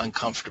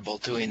uncomfortable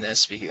doing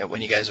this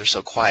when you guys are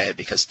so quiet,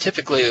 because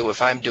typically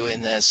if I'm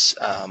doing this,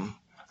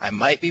 I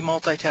might be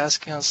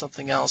multitasking on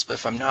something else, but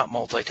if I'm not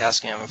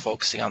multitasking, I'm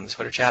focusing on the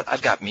Twitter chat,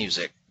 I've got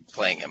music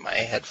playing in my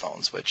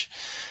headphones, which,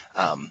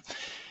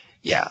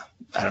 yeah,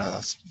 I don't know,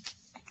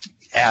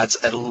 adds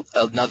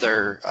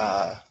another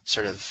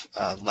sort of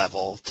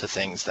level to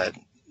things that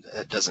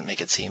doesn't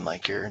make it seem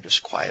like you're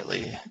just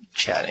quietly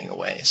chatting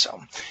away.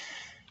 So,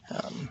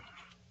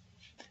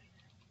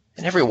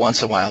 and every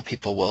once in a while,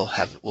 people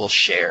will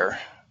share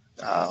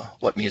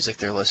what music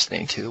they're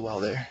listening to while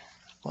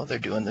they're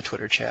doing the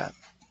Twitter chat,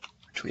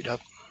 tweet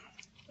up.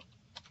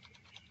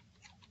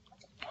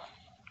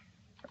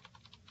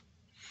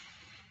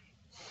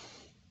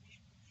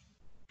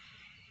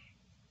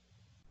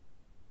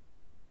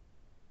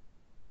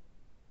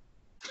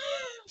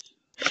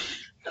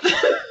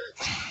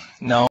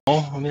 No,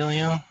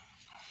 Amelia?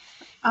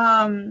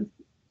 I'll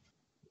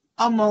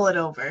mull it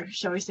over.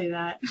 Shall we say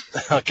that?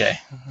 Okay,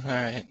 all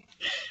right.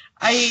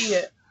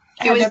 It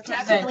was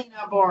definitely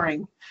not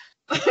boring.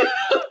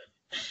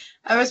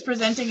 I was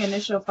presenting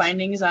initial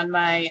findings on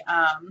my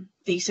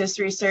thesis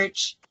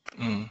research,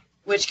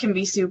 which can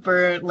be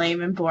super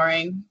lame and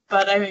boring,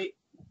 but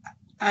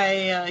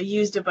I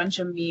used a bunch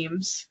of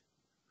memes.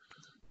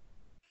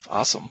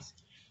 Awesome.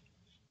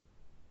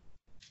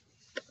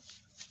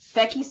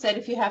 Becky said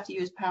if you have to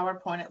use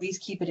PowerPoint, at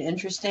least keep it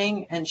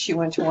interesting. And she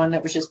went to one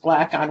that was just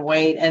black on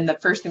white. And the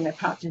first thing that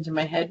popped into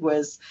my head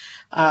was,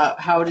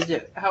 how is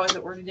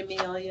it worded,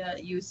 Amelia?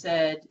 You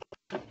said,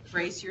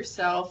 brace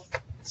yourself,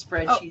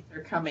 spreadsheets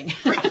are coming.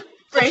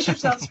 Brace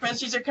yourself,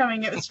 spreadsheets are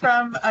coming. It was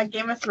from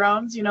Game of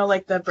Thrones, you know,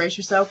 like the brace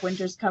yourself,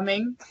 winter's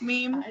coming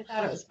meme. I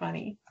thought it was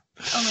funny.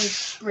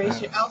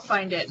 I'll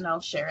find it and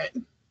I'll share it.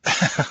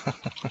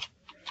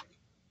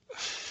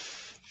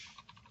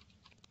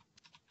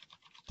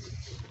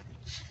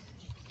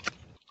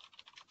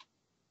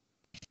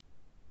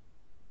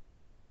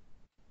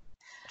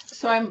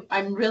 So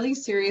I'm really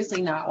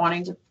seriously not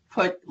wanting to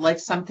put like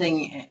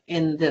something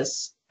in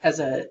this as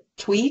a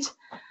tweet,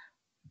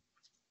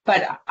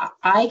 but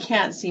I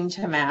can't seem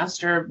to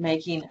master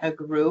making a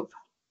group.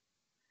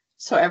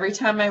 So every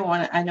time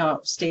I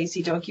know,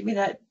 Stacy, don't give me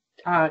that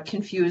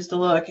confused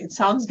look. It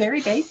sounds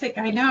very basic,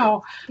 I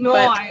know. No,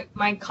 But-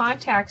 my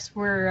contacts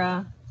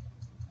were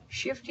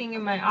shifting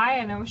in my eye,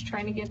 and I was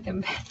trying to get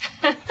them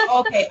back.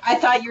 Okay, I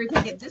thought you were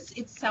thinking this.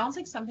 It sounds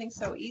like something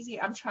so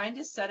easy. I'm trying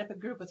to set up a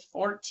group with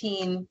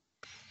 14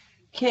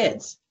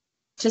 kids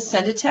to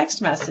send a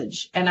text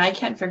message, and I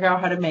can't figure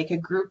out how to make a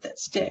group that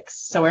sticks.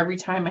 So every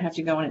time I have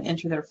to go in and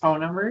enter their phone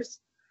numbers.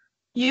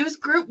 Use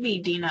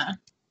GroupMe, Dina.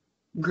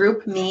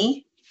 Group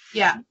me.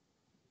 Yeah.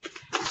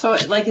 So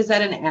like, is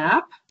that an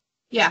app?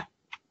 Yeah.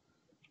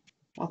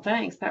 Well,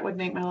 thanks. That would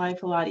make my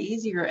life a lot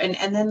easier.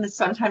 And then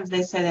sometimes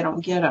they say they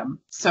don't get them.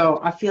 So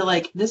I feel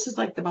like this is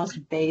like the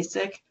most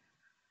basic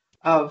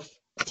of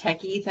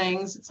techie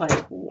things. It's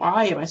like,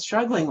 why am I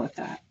struggling with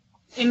that?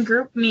 In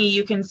GroupMe,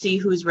 you can see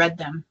who's read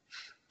them.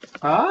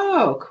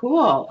 Oh,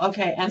 cool.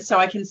 Okay. And so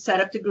I can set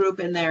up the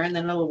group in there, and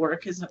then it'll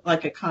work as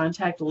like a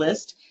contact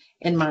list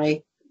in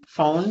my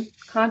phone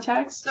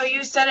contacts. So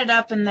you set it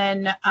up, and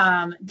then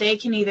they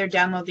can either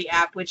download the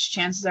app, which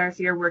chances are if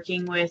you're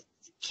working with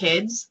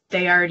kids,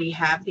 they already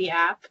have the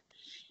app,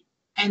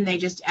 and they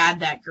just add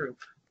that group.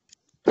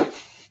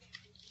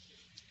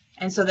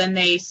 And so then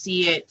they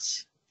see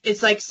it.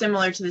 It's like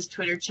similar to this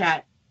Twitter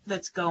chat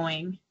that's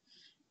going.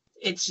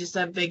 It's just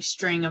a big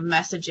string of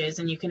messages,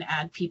 and you can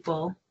add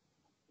people.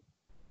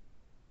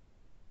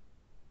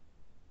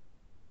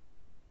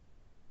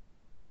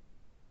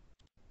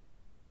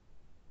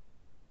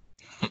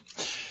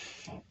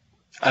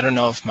 I don't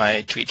know if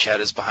my tweet chat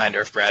is behind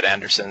or if Brad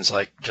Anderson's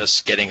like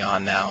just getting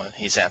on now and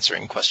he's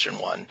answering question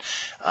 1.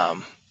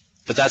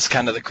 But that's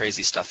kind of the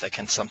crazy stuff that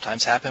can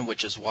sometimes happen,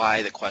 which is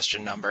why the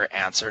question number,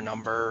 answer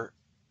number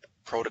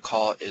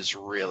protocol is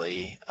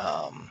really,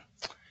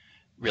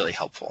 really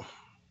helpful.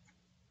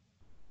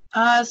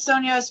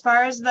 Sonia, as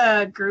far as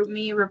the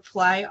GroupMe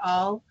reply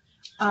all,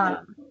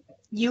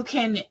 you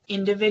can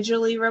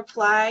individually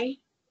reply,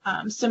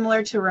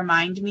 similar to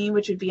Remind Me,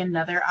 which would be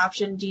another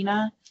option,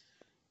 Dina.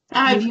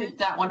 I've used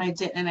that one. I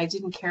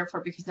didn't care for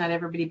it because not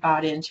everybody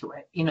bought into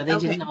it. You know, they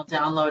didn't all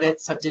download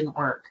it, so it didn't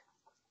work.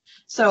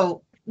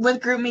 So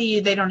with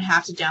GroupMe, they don't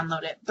have to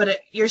download it, but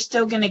you're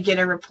still going to get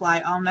a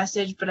reply all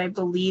message, but I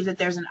believe that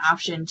there's an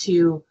option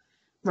to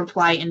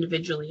reply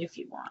individually if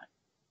you want.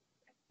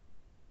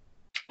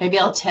 Maybe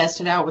I'll test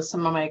it out with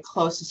some of my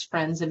closest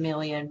friends,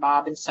 Amelia and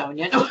Bob and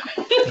Sonia.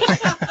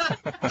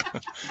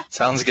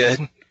 Sounds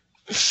good.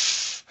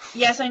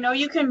 Yes, I know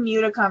you can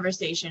mute a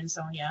conversation,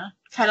 Sonia,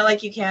 kind of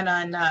like you can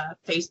on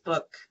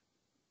Facebook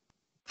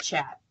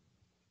chat.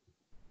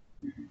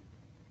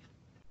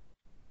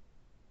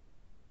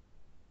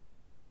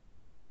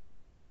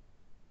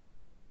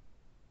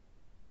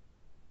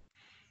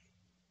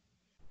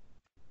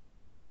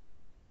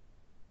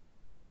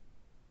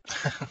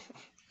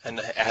 And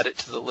add it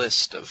to the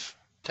list of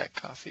tech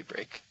coffee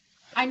break.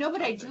 I know,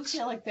 but I do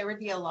feel like there would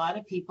be a lot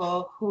of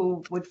people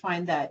who would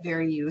find that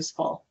very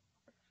useful.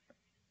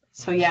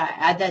 So yeah,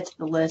 add that to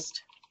the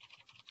list,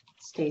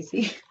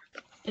 Stacy.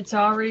 It's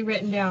already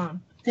written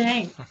down.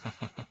 Thanks.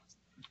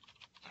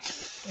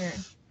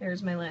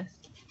 There's my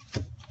list.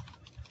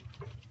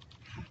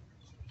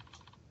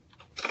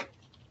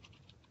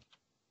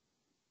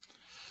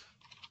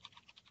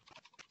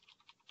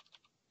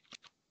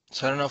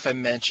 So I don't know if I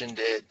mentioned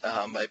it.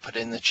 I put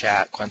in the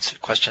chat.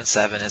 Question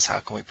 7 is how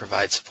can we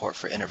provide support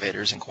for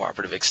innovators in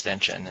cooperative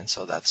extension? And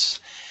so that's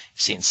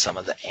seen some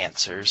of the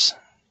answers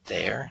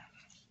there.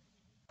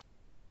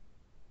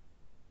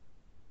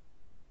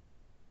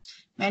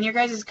 Man, your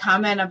guys'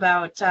 comment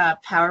about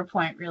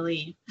PowerPoint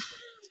really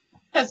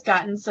has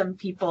gotten some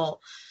people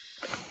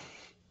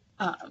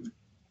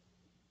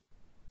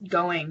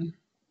going.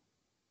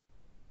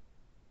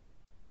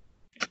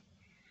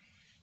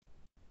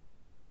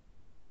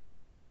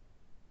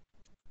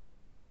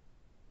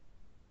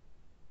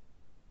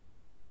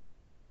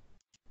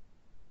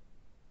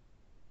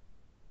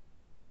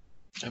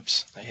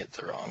 Oops, I hit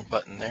the wrong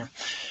button there.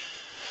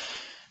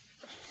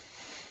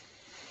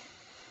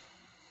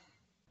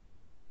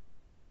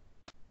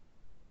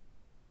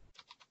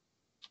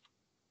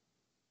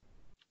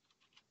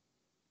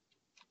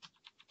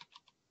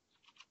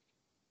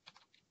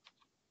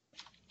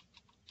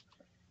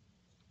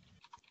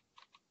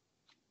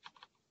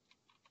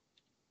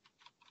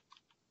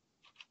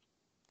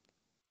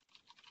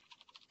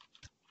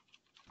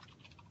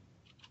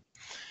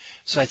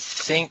 So I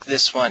think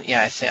this one,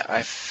 yeah,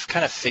 I've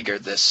kind of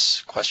figured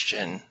this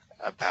question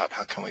about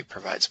how can we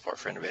provide support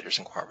for innovators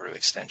in cooperative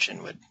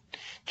extension would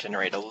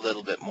generate a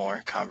little bit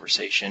more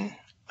conversation.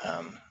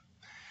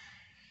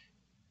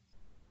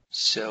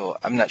 So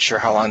I'm not sure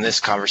how long this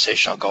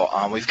conversation will go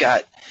on. We've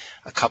got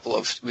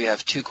we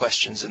have 2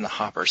 questions in the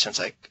hopper since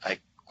I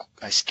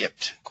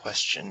skipped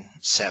question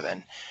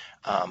 7,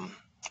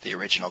 the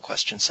original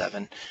question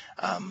 7.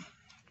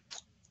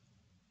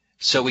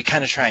 So we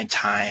kind of try and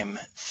time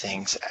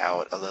things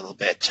out a little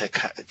bit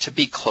to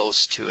be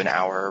close to an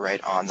hour,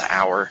 right on the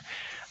hour.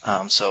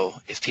 So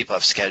if people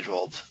have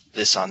scheduled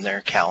this on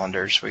their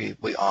calendars,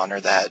 we honor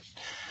that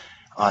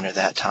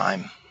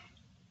time.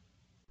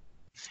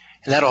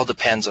 And that all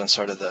depends on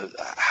sort of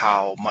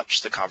how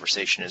much the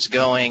conversation is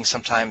going.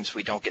 Sometimes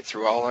we don't get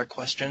through all our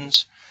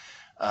questions,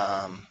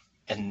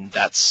 and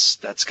that's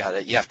got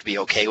it. You have to be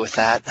okay with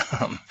that.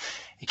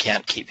 You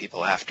can't keep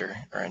people after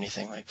or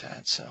anything like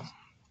that. So,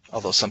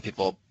 although some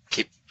people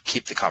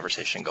keep the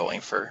conversation going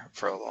for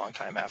a long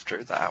time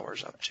after the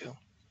hour's up too.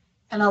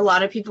 And a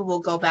lot of people will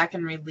go back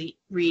and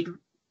read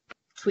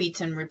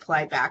tweets and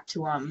reply back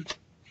to them.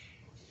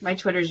 My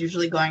Twitter's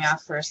usually going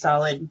off for a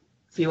solid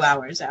few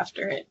hours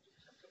after it.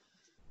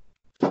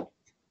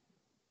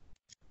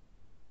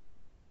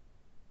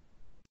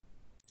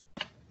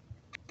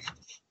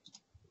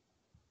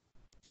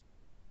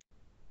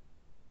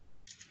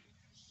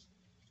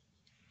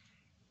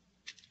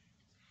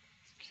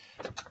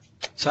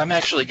 So I'm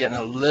actually getting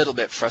a little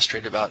bit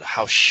frustrated about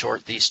how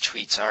short these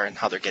tweets are and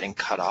how they're getting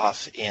cut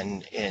off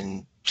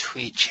in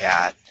tweet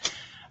chat.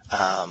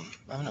 I'm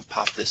going to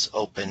pop this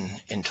open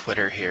in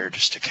Twitter here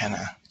just to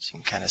so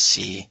you can kind of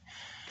see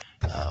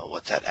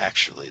what that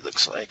actually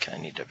looks like. I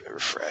need to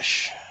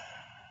refresh.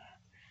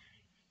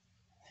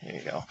 There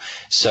you go.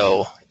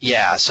 So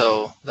yeah,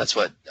 so that's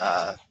what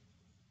I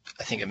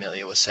think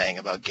Amelia was saying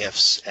about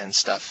GIFs and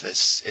stuff.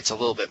 It's a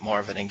little bit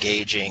more of an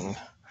engaging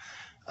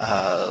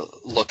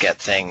look at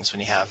things when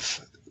you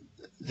have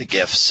the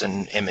GIFs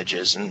and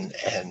images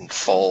and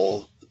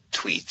full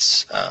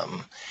tweets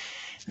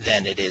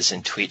than it is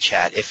in tweet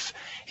chat. If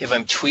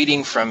I'm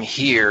tweeting from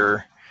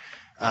here,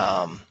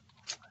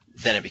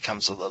 then it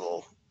becomes a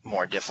little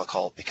more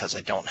difficult because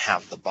I don't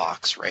have the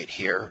box right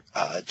here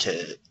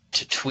to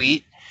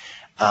tweet.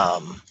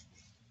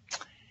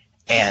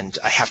 And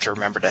I have to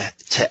remember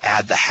to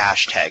add the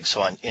hashtag.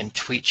 So in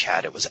tweet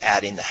chat, it was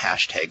adding the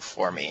hashtag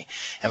for me.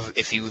 And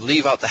if you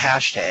leave out the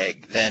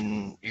hashtag,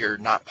 then you're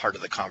not part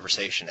of the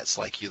conversation. It's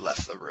like you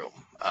left the room.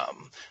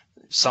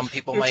 Some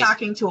people You're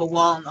talking to a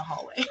wall in the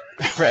hallway.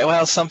 Right.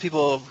 Well, some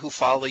people who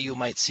follow you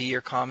might see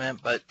your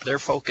comment, but they're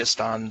focused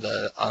on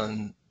the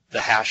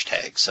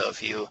hashtag. So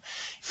if you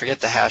forget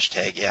the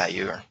hashtag, yeah,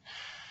 you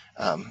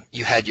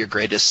had your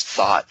greatest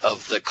thought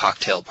of the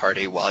cocktail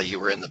party while you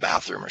were in the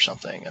bathroom or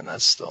something, and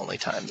that's the only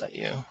time that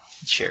you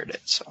shared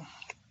it. So.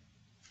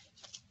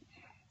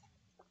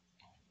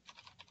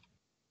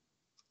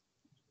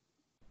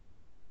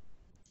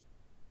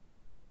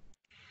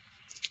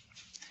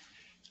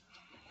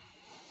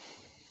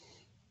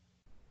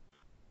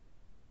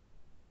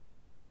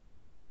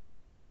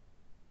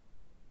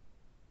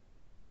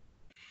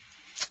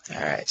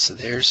 All right, so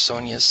there's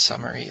Sonia's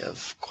summary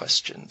of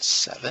question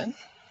 7.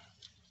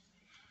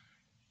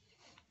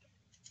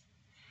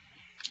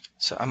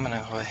 So I'm going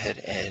to go ahead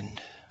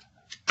and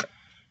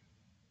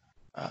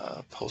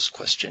post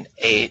question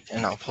 8,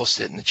 and I'll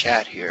post it in the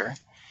chat here.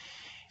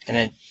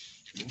 And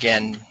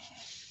again,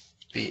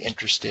 be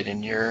interested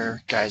in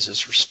your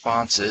guys'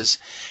 responses.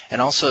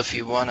 And also, if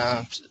you want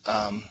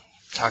to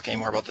talk any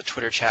more about the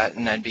Twitter chat,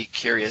 and I'd be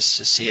curious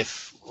to see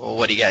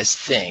what do you guys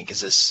think?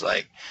 Is it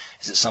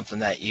something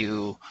that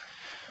you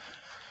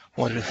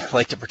would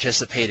like to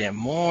participate in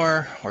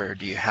more, or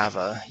do you have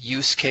a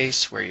use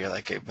case where you're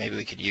like, maybe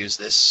we could use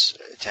this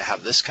to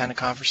have this kind of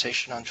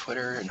conversation on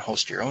Twitter and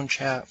host your own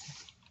chat?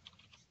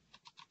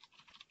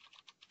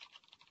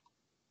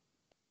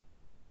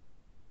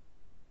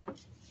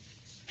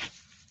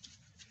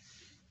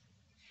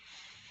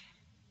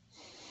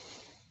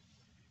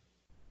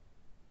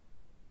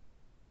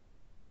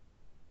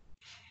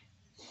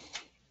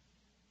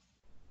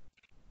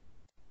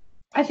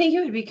 I think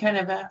it would be kind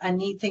of a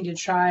neat thing to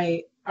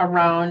try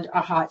around a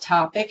hot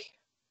topic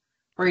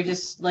where you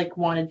just like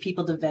wanted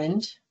people to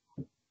vent.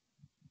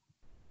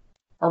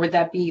 Or would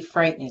that be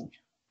frightening?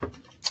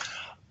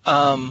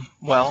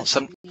 Well,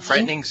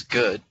 frightening's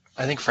good.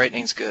 I think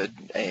frightening's good,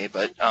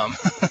 but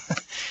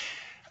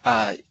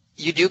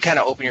you do kind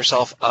of open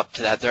yourself up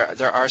to that.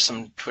 There are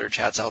some Twitter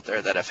chats out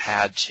there that have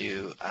had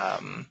to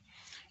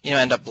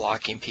end up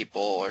blocking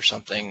people or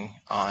something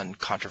on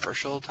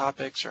controversial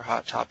topics or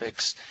hot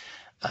topics.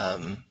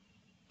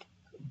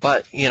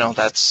 But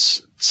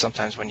that's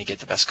sometimes when you get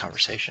the best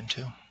conversation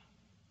too.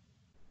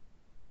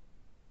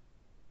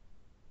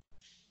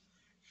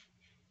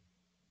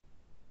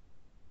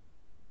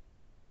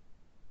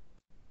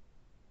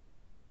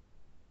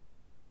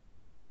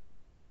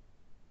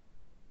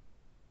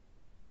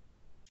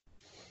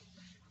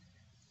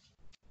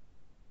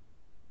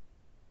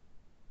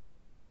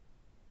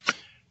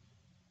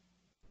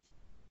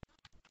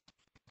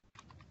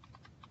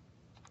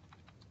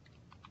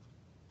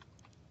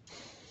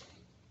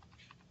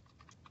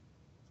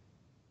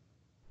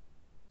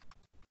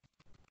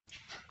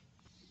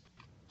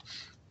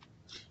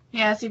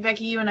 Yeah, see,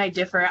 Becky, you and I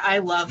differ. I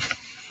love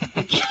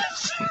the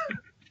gifts.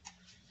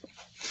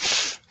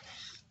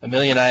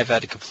 Amelia and I have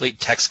had complete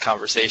text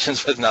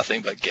conversations with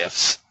nothing but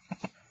GIFs.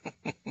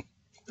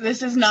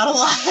 This is not a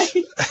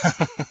lie.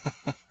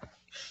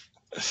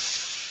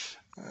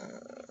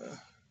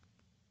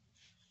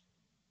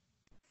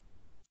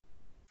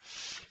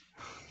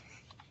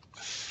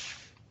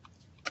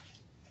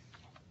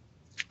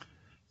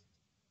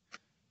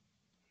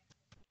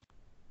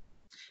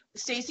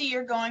 Stacy,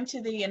 you're going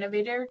to the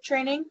innovator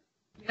training?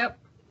 Yep.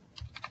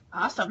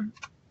 Awesome.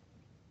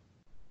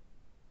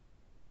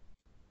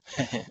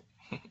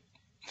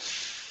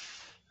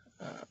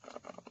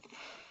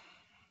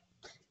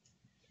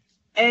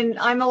 And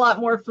I'm a lot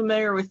more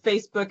familiar with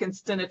Facebook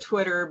instead of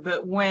Twitter,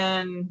 but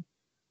when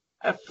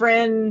a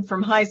friend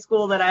from high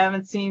school that I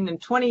haven't seen in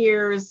 20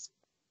 years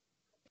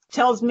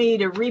tells me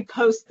to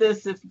repost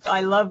this if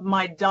I love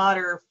my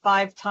daughter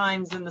 5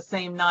 times in the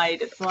same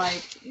night, it's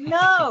like,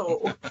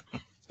 no,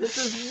 this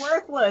is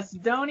worthless.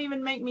 Don't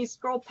even make me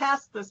scroll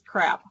past this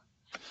crap.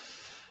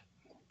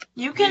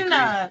 You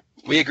can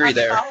we agree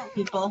there. unfollow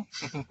people.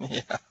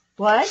 Yeah.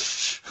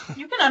 What?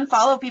 You can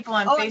unfollow people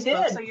on Oh, I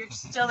Facebook, did. so you're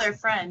still their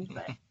friend.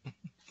 But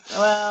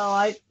Well,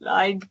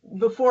 I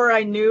before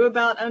I knew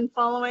about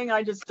unfollowing,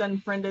 I just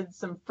unfriended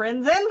some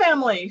friends and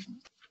family.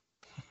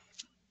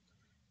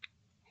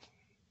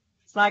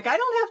 It's like, I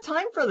don't have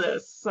time for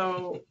this.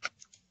 So,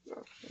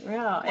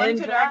 yeah. one And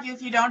could argue,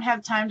 if you don't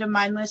have time to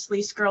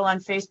mindlessly scroll on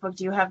Facebook,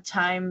 do you have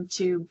time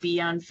to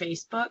be on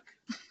Facebook?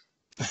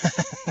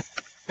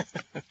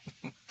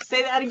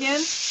 say that again.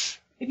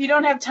 If you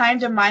don't have time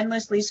to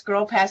mindlessly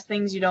scroll past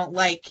things you don't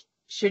like,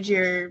 should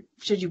you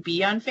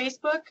be on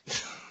Facebook?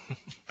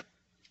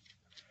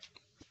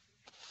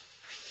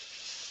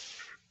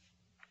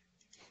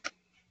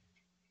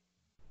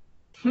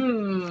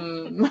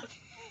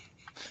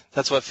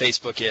 That's what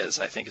Facebook is,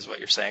 I think is what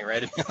you're saying,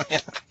 right,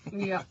 Amelia?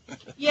 Yeah.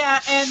 Yeah,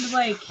 and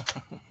like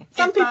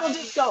Some if people I-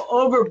 just go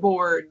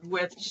overboard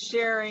with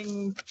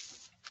sharing.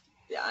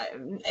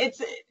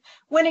 It's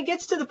when it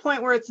gets to the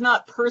point where it's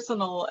not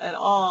personal at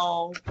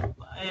all.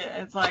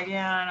 It's like,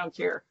 yeah, I don't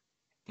care.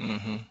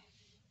 Mm-hmm.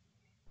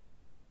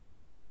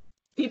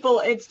 People,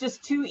 it's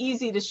just too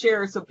easy to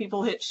share, so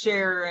people hit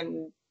share,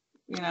 and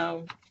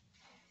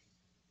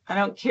I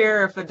don't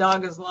care if a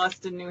dog is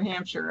lost in New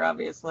Hampshire,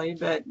 obviously,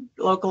 but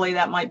locally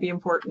that might be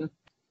important.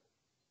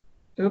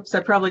 Oops, I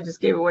probably just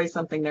gave away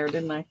something there,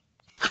 didn't I?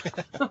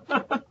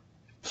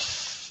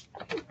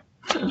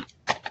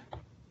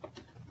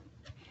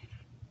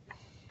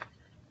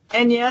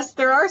 And yes,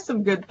 there are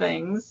some good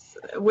things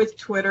with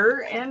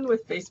Twitter and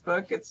with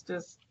Facebook. It's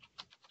just,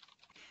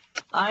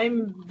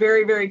 I'm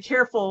very, very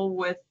careful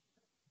with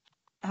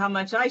how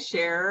much I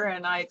share,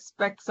 and I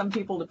expect some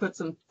people to put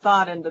some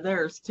thought into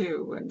theirs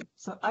too. And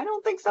so I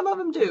don't think some of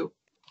them do.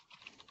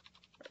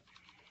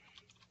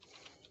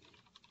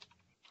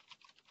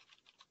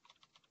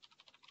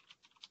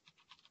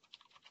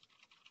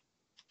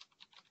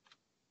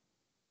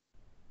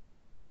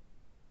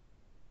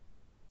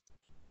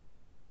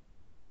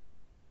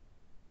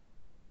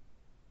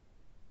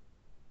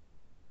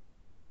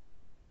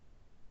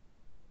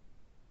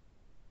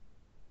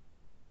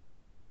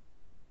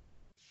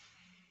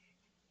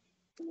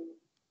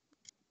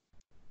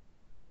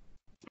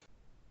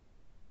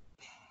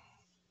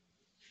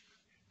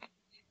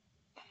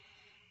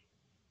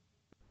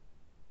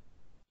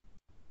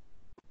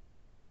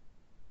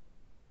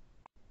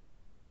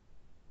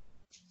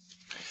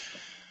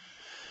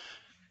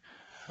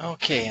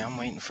 Okay, I'm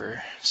waiting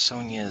for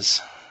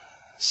Sonia's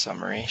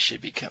summary. Should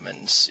be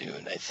coming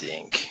soon, I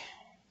think.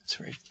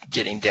 So we're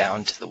getting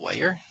down to the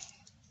wire.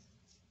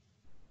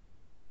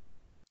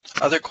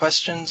 Other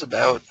questions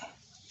about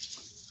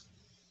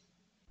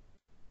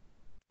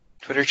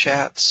Twitter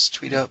chats,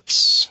 tweet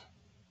ups?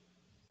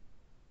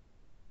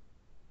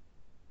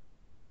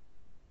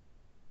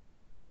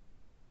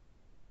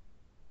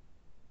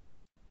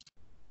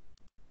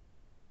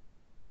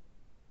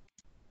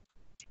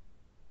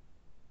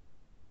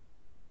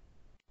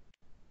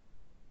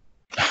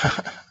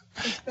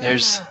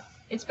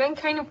 It's been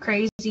kind of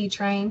crazy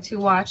trying to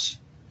watch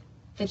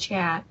the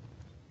chat,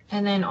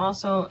 and then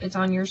also it's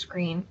on your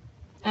screen,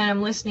 and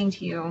I'm listening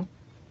to you,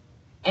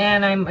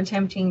 and I'm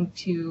attempting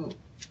to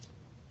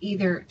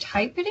either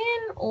type it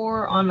in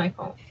or on my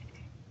phone.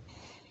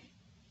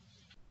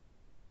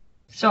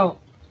 So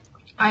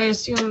I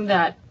assume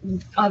that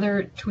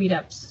other tweet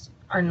ups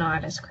are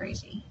not as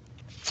crazy,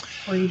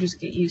 or you just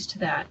get used to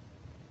that.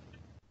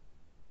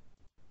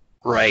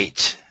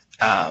 Right.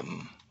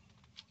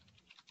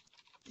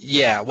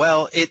 Yeah,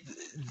 well,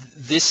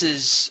 this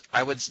is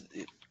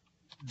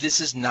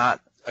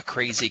not a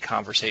crazy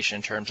conversation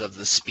in terms of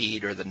the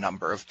speed or the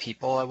number of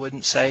people, I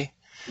wouldn't say.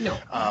 No.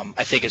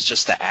 I think it's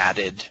just the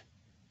added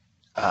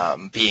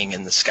being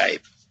in the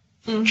Skype,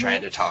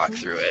 trying to talk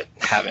through it,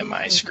 having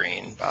my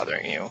screen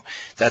bothering you.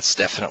 That's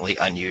definitely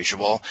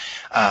unusual.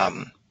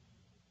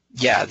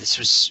 Yeah,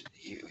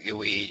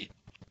 we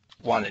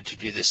wanted to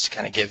do this to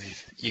kind of give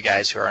you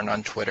guys who aren't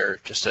on Twitter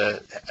just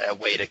a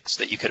way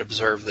so that you could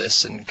observe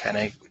this and kind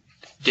of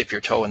dip your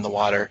toe in the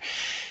water.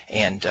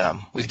 And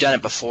we've done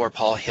it before.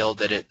 Paul Hill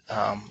did it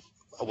a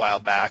while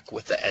back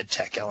with the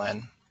EdTech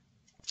LN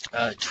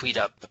tweet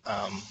up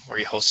where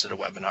he hosted a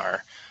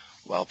webinar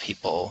while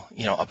people,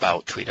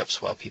 about tweet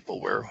ups while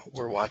people were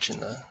watching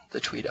the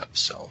tweet ups.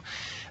 So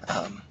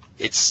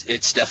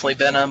it's definitely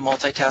been a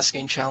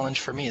multitasking challenge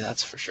for me,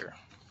 that's for sure.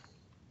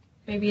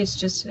 Maybe it's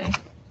just today.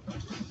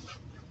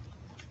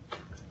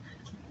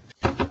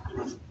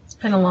 It's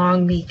been a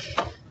long week.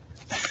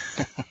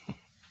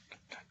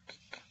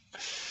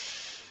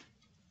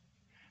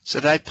 So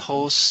did I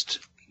post?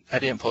 I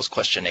didn't post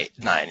question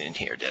 9 in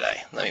here, did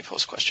I? Let me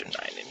post question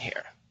 9 in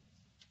here.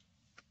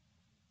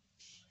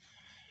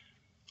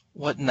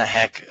 What in the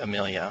heck,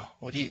 Amelia?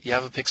 What do you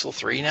have a Pixel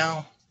 3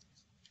 now?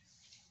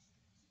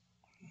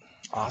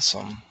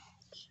 Awesome.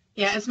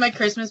 Yeah, it's my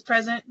Christmas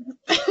present.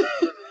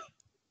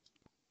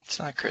 It's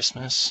not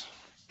Christmas.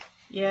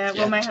 Yeah,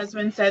 well, Yeah. my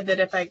husband said that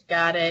if I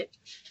got it,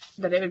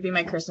 that it would be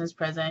my Christmas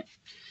present.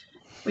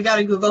 We got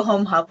a Google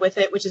Home Hub with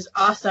it, which is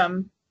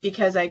awesome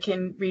because I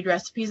can read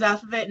recipes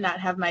off of it and not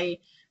have my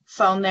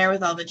phone there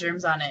with all the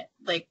germs on it,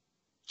 like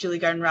Julie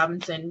Garden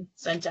Robinson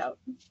sent out.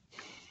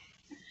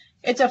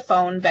 It's a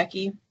phone,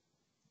 Becky.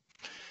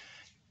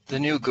 The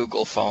new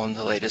Google phone,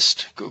 the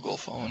latest Google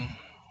phone.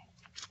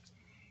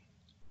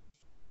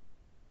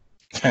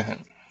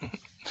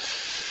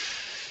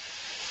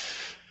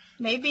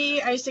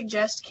 Maybe I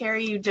suggest,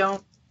 Carrie, you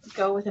don't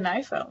go with an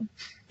iPhone.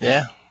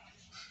 Yeah,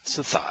 it's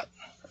a thought.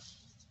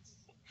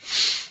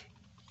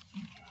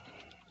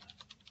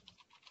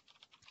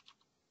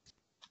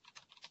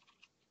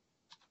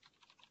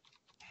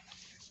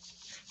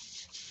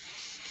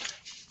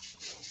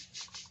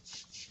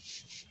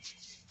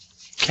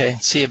 Okay,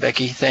 see you,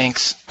 Becky.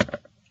 Thanks.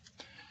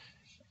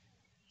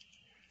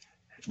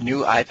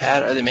 New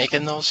iPad, are they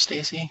making those,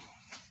 Stacy?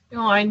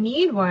 No, I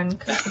need one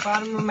because the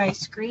bottom of my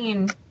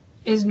screen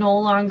is no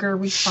longer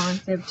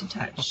responsive to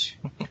touch.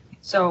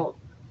 So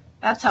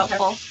That's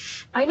helpful.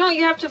 I know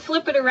you have to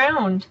flip it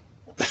around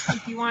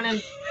if you want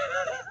to.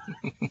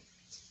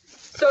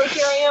 So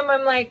here I am.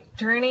 I'm like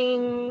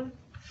turning.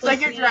 It's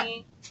like you're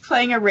flipping,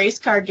 playing a race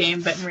car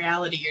game, but in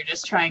reality, you're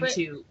just trying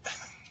to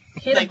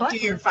hit a like do button.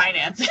 your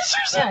finances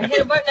or Yeah, something.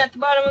 hit a button at the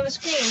bottom of the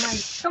screen. I'm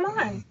like, come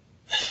on.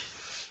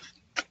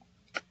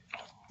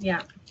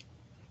 Yeah.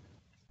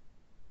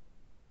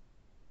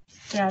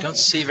 Yeah. Don't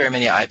see very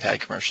many iPad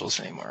commercials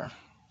anymore.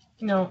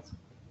 No.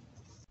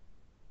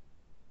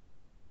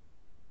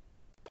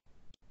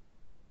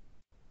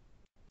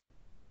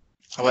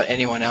 How about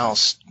anyone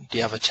else? Do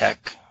you have a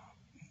tech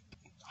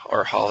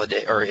or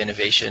holiday or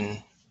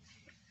innovation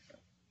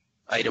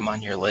item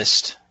on your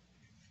list?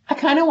 I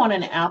kind of want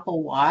an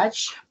Apple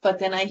Watch, but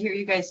then I hear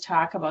you guys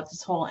talk about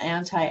this whole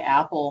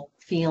anti-Apple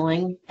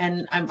feeling,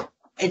 and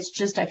it's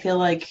just, I feel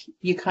like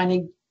you kind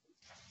of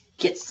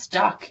get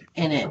stuck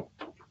in it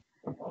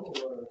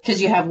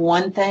because you have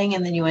one thing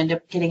and then you end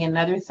up getting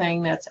another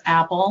thing that's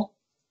Apple.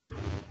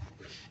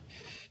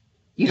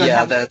 You don't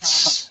Yeah, have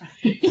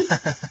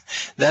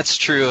that's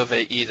true of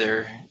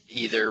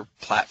either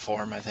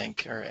platform, I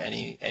think, or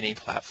any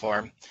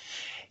platform.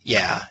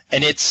 Yeah,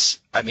 and it's,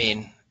 I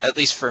mean, at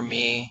least for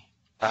me,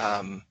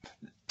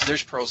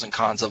 there's pros and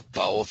cons of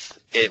both.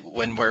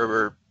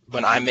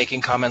 When I'm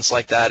making comments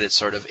like that, it's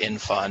sort of in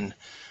fun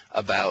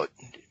about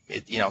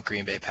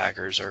Green Bay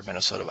Packers or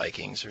Minnesota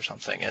Vikings or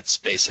something. It's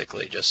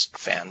basically just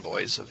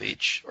fanboys of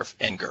each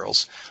and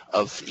girls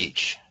of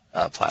each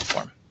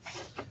platform.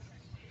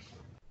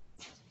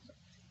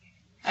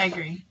 I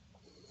agree.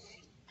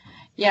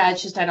 Yeah,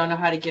 it's just I don't know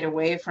how to get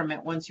away from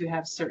it once you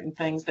have certain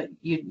things that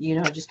you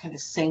know just kind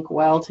of sync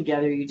well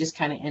together. You just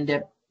kind of end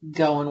up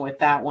going with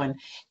that one.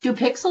 Do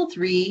Pixel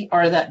 3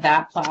 or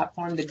that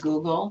platform, the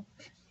Google,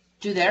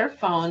 do their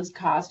phones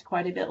cost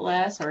quite a bit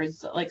less, or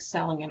is it like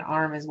selling an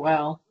arm as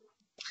well?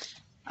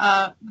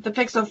 The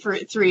Pixel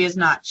 3 is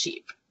not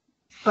cheap,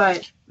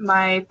 but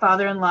my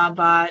father-in-law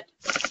bought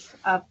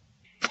a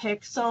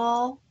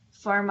Pixel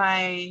for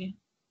my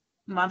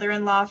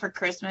mother-in-law for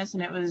Christmas,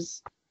 and it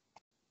was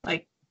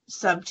like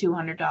sub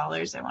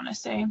 $200, I want to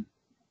say.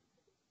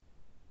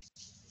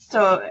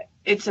 So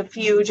it's a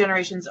few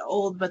generations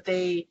old, but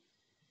I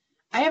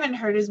haven't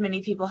heard as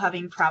many people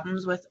having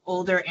problems with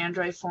older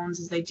Android phones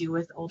as they do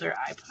with older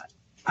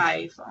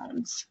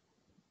iPhones.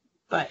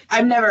 But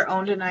I've never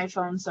owned an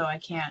iPhone, so I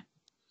can't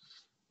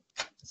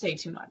say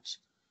too much.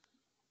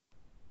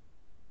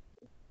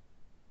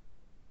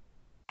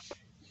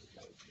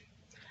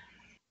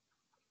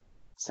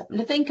 Something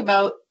to think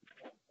about.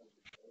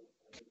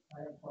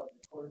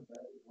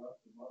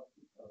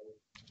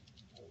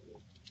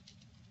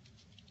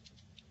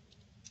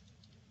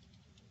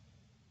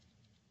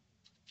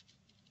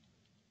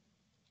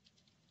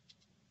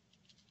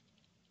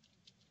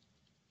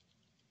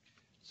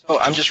 So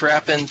I'm just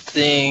wrapping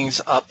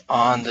things up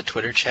on the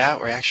Twitter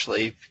chat. We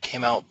actually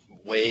came out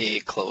way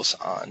close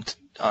on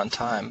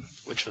time,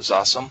 which was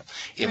awesome,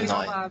 even though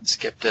I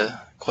skipped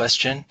a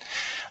question.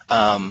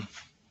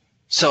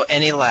 So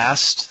any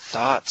last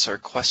thoughts or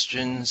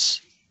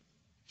questions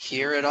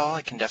here at all?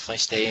 I can definitely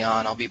stay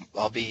on. Have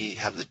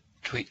the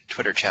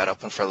Twitter chat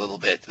open for a little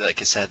bit.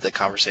 Like I said, the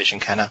conversation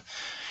kind of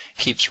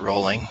keeps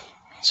rolling,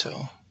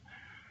 so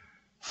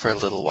for a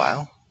little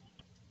while.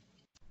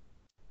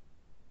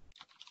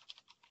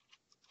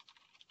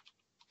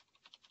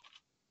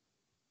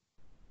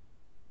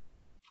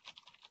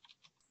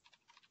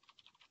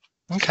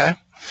 Okay.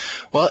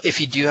 Well, if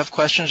you do have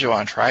questions, you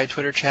want to try a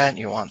Twitter chat, and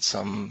you want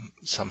some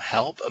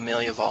help,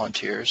 Amelia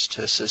volunteers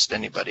to assist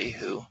anybody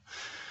who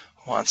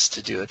wants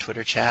to do a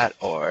Twitter chat.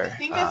 Or I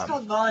think that's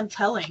called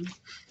voluntelling.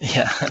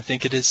 yeah, I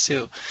think it is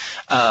too.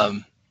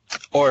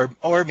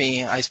 Or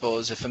me, I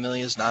suppose, if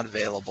Amelia's not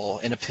available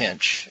in a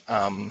pinch,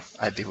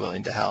 I'd be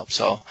willing to help.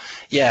 So,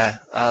 yeah,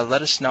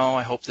 let us know.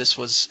 I hope this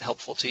was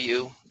helpful to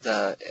you.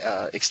 The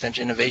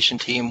Extension Innovation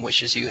team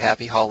wishes you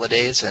happy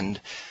holidays, and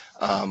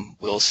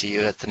we'll see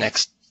you at the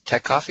next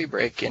Tech Coffee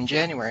Break in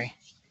January.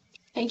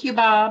 Thank you,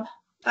 Bob.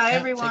 Bye, Yeah,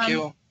 everyone. Thank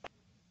you.